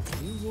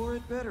 You wore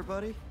it better,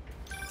 buddy.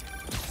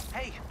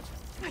 Hey,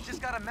 I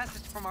just got a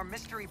message from our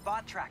mystery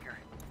bot tracker.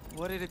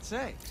 What did it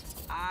say?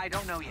 I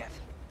don't know yet.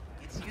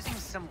 It's using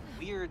some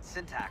weird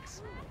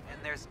syntax, and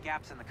there's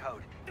gaps in the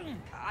code.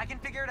 I can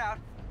figure it out.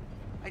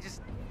 I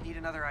just need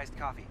another iced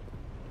coffee.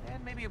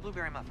 And maybe a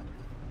blueberry muffin.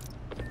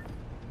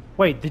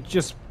 Wait, did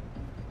just...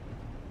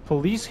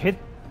 Police hit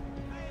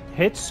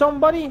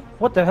somebody?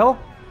 What the hell?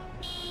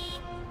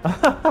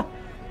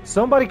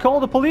 Somebody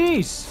called the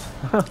police!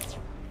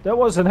 That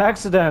was an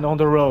accident on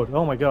the road.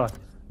 Oh my god.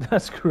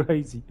 That's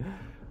crazy.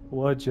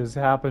 What just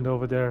happened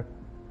over there?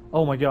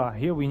 Oh my god,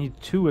 here we need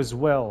two as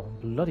well.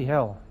 Bloody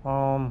hell.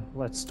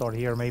 Let's start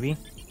here maybe.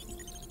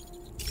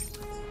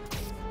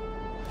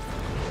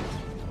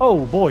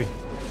 Oh boy,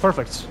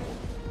 perfect.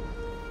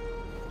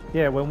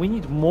 Yeah, when we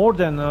need more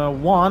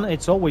than one,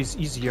 it's always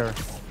easier.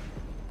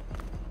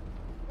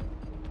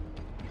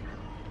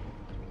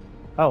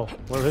 Oh,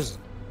 where is it?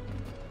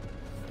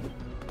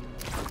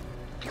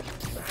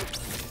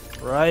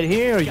 Right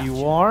here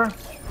you are.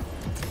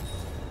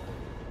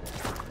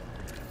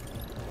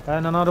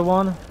 And another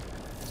one.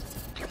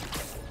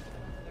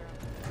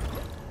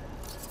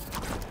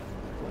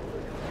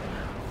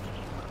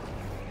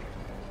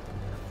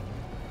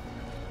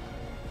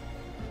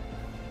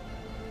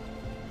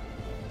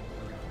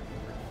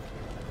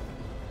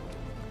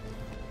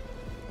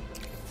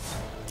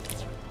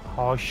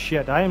 Oh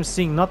shit, I am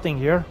seeing nothing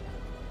here.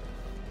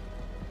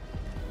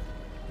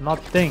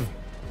 Nothing.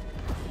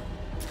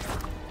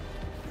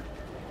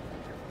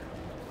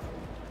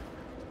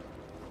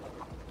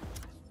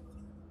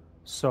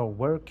 So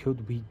where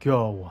could we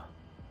go?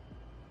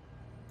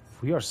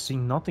 We are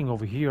seeing nothing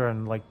over here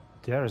and like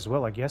there as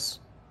well, I guess.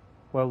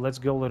 Well, let's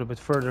go a little bit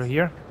further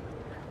here.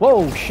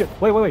 Whoa, shit.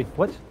 Wait.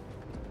 What?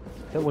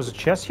 There was a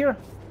chest here?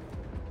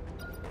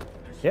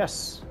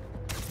 Yes.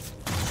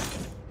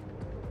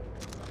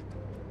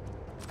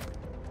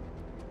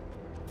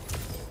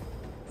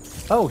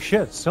 Oh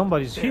shit,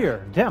 somebody's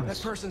here. Damn That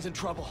it. person's in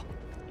trouble.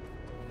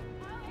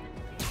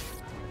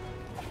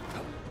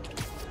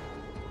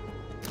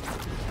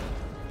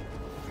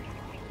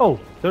 Oh,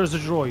 there's a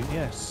droid,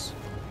 yes.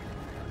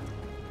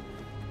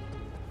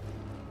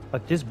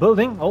 At this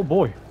building? Oh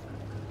boy.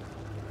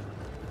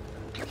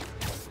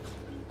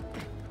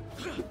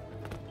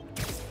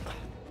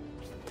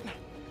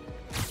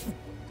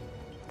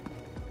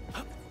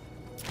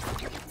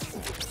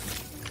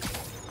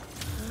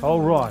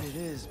 All right. It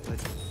is,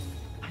 but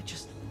I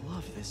just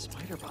love this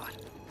spider bot.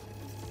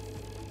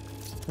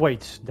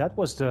 Wait, that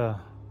was the...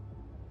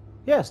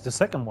 Yes, the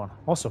second one.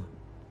 Awesome.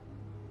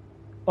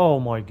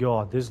 Oh my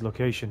god, this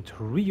location.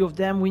 3 of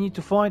them we need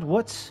to find.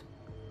 What?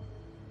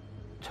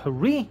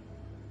 3?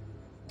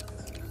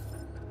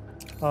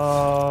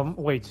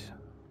 Wait.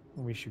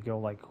 We should go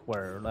like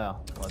where now?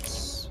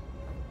 Let's...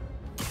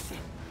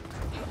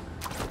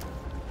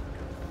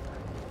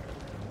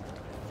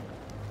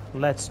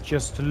 Let's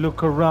just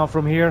look around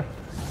from here.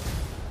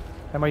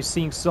 Am I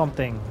seeing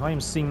something? I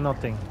am seeing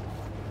nothing.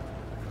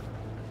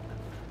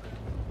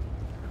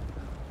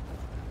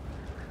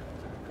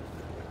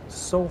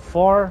 So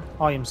far,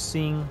 I am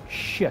seeing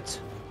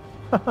shit.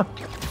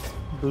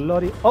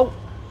 Bloody... Oh!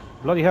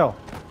 Bloody hell.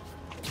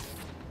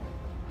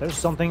 There's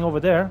something over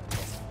there.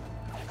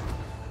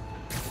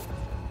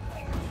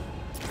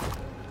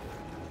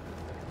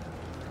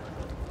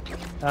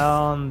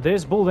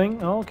 This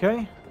building,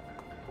 okay.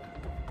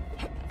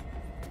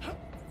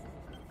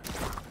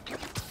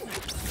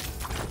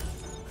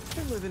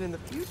 They're living in the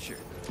future.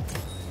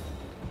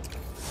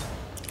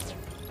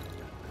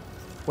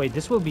 Wait,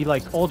 this will be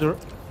like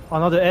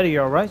another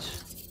area,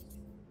 right?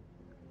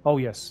 Oh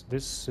yes,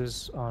 this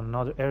is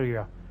another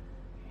area.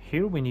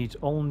 Here we need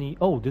only...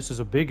 Oh, this is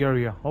a big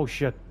area. Oh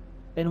shit.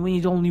 And we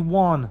need only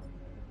 1.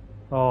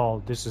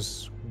 Oh, this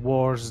is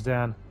worse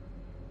than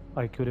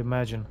I could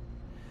imagine.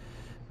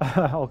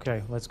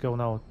 Okay, let's go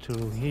now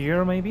to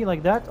here, maybe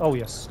like that. Oh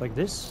yes, like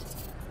this.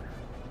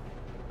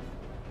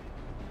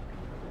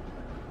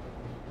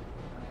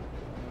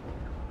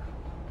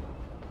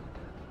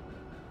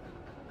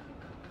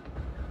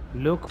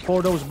 Look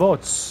for those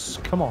boats.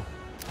 Come on.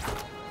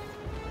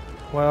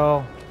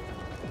 Well...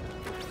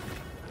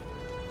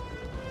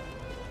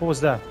 What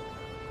was that?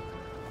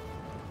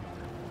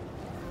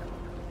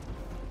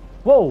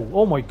 Whoa!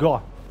 Oh my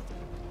god!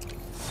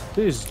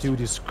 This dude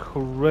is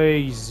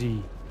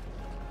crazy.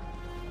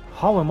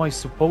 How am I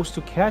supposed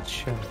to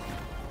catch him?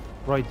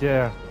 Right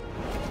there.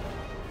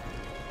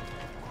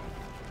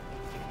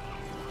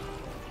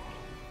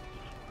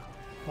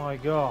 My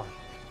god.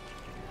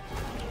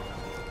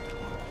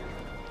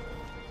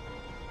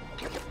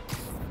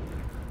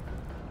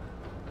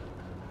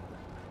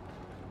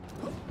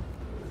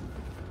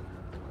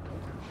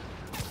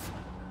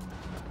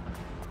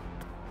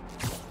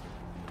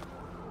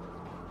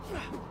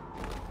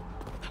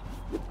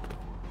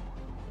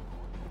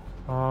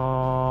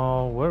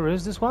 Where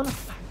is this one?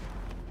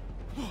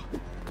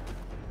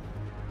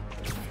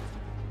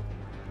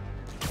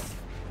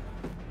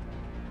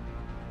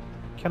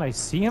 Can I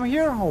see him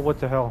here? Or what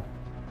the hell?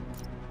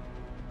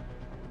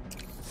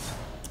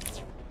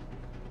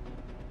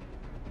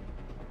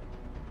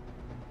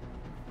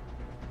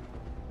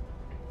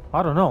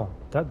 I don't know.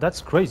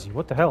 That's crazy.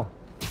 What the hell?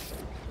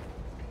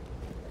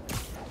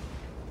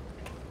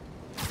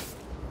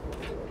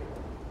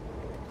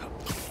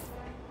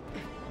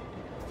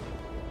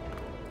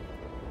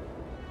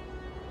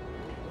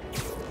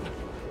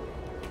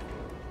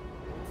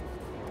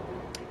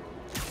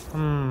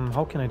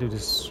 How can I do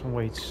this?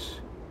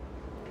 Wait.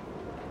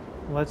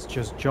 Let's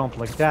just jump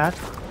like that.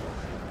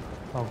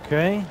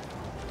 Okay.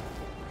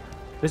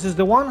 This is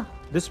the one?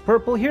 This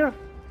purple here?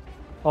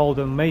 Oh,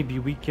 then maybe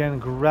we can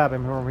grab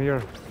him from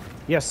here.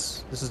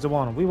 Yes, this is the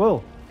one. We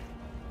will.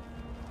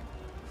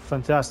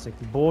 Fantastic.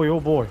 Boy,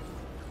 oh boy.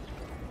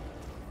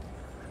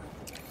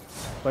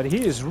 But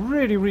he is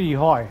really, really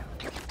high.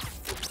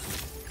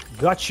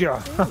 Gotcha.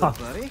 Hello,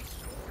 buddy.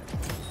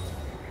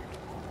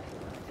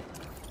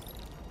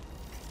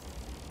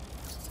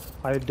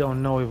 I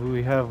don't know if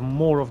we have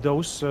more of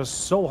those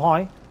so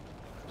high.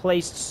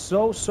 Placed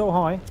so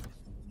high.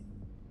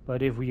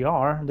 But if we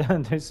are,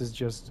 then this is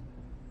just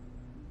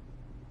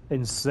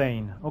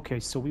insane. Okay,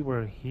 so we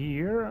were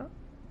here.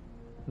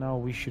 Now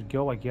we should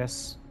go, I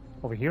guess,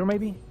 over here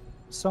maybe?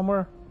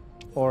 Somewhere?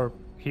 Or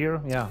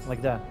here? Yeah,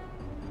 like that.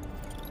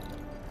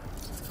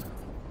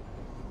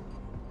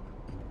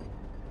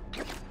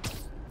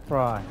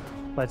 Right,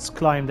 let's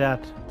climb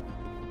that.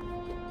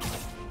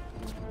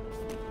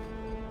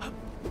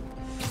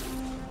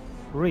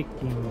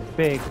 Freaking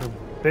big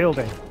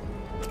building.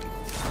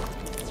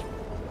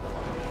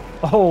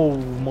 Oh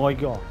my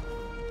god.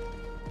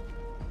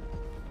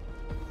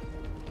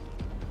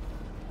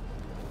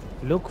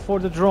 Look for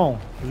the drone.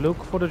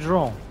 Look for the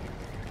drone.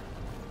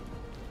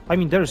 I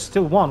mean, there is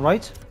still one,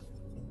 right?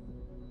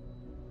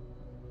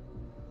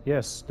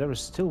 Yes, there is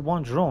still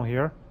one drone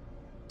here.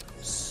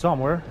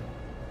 Somewhere.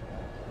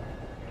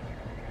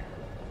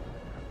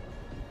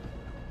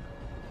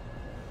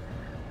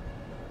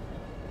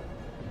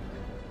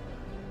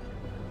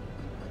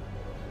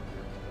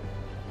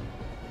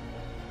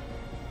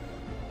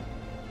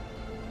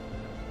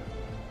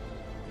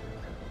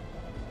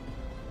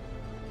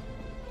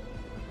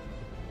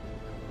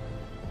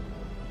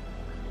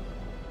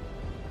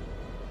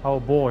 Oh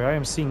boy, I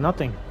am seeing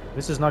nothing.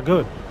 This is not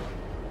good.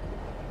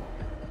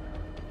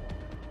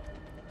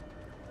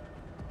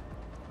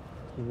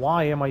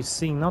 Why am I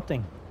seeing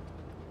nothing?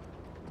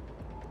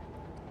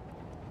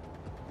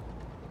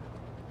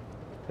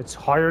 It's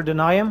higher than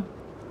I am?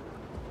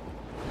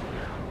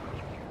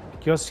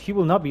 Because he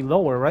will not be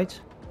lower, right?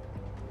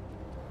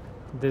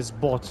 This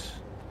bot.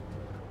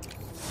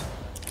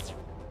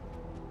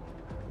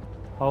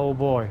 Oh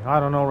boy, I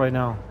don't know right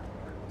now.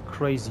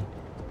 Crazy.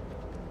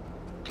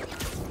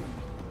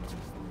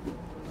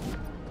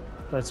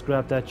 Let's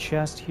grab that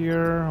chest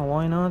here,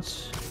 why not?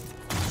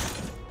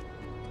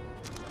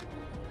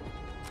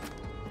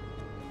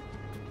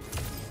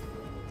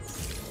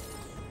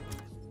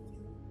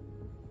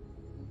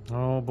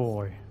 Oh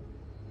boy.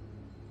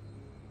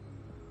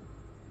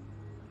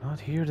 Not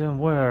here, then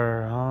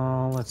where?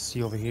 Let's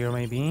see over here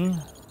maybe.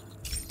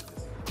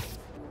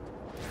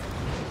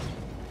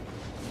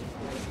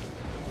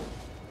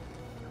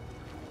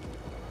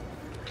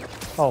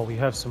 Oh, we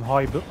have some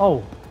high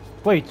oh!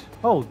 Wait,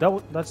 oh,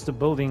 that's the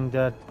building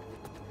that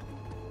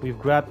we've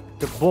grabbed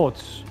the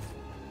boats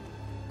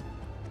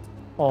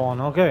on.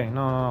 Okay,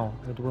 no,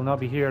 it will not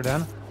be here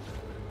then.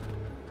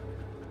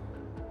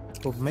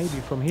 But maybe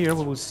from here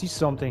we will see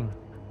something.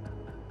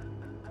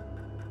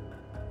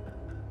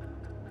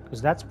 Because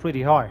that's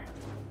pretty high.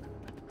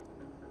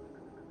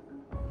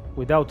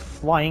 Without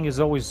flying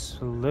is always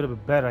a little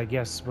bit better, I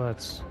guess,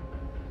 but...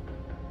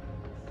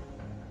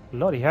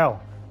 bloody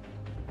hell.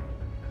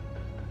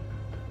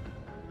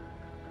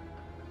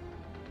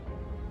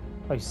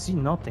 I see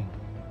nothing.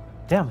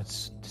 Damn it,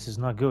 this is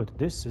not good.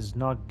 This is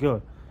not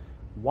good.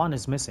 One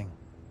is missing.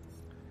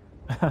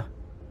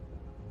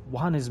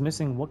 One is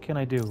missing. What can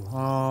I do?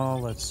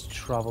 Let's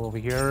travel over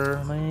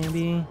here,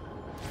 maybe.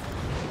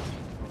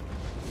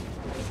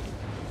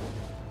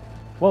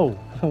 Whoa,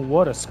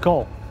 what a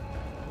skull.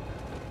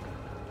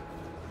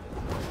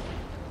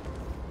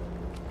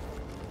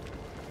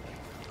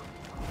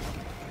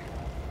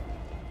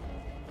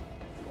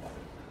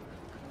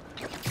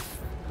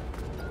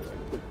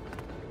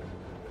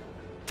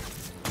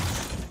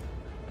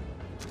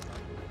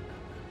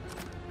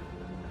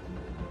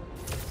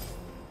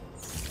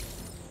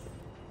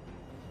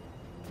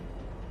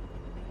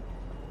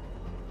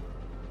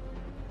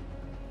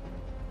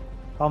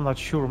 I'm not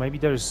sure, maybe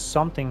there's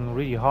something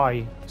really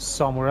high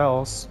somewhere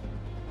else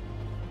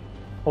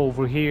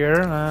over here,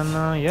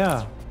 and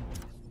yeah,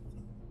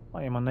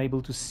 I am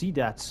unable to see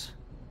that.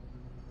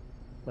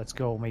 Let's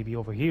go maybe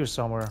over here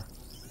somewhere.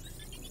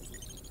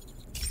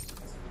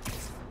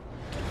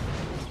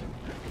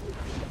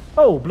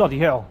 Oh, bloody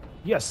hell.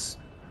 Yes.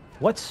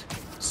 What?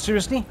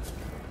 Seriously?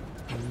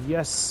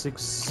 Yes,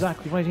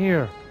 exactly right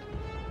here.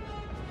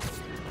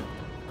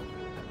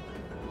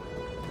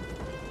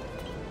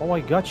 Oh, I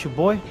got you,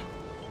 boy.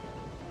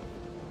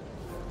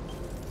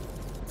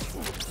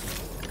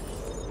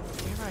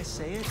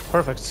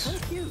 Perfect. Kinda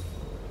cute.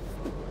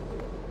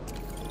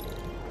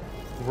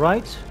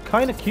 Right?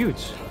 Kinda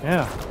cute,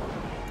 yeah.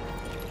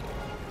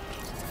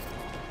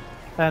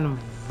 And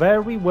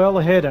very well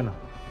hidden.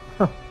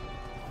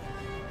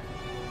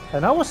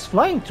 And I was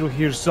flying through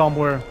here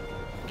somewhere.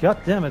 God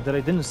damn it, that I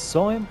didn't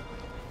saw him.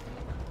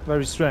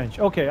 Very strange.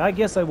 Okay, I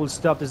guess I will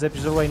stop this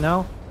episode right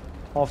now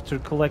after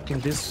collecting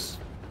this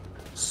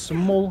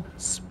small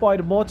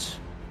spider bot.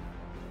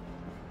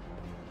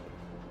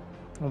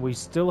 We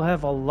still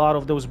have a lot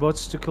of those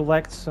bots to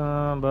collect,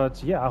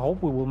 but yeah, I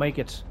hope we will make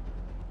it.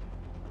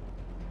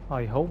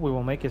 I hope we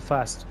will make it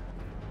fast.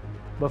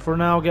 But for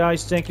now,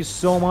 guys, thank you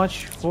so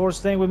much for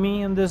staying with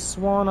me in this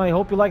one. I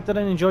hope you liked it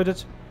and enjoyed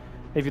it.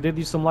 If you did,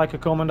 leave some like or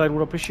comment, I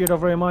would appreciate it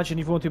very much.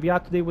 And if you want to be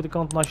up to date with the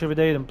content I share every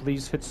day, then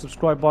please hit the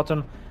subscribe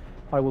button.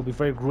 I will be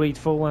very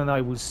grateful, and I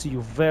will see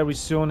you very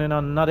soon in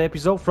another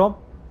episode from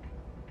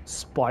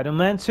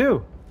Spider-Man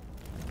 2.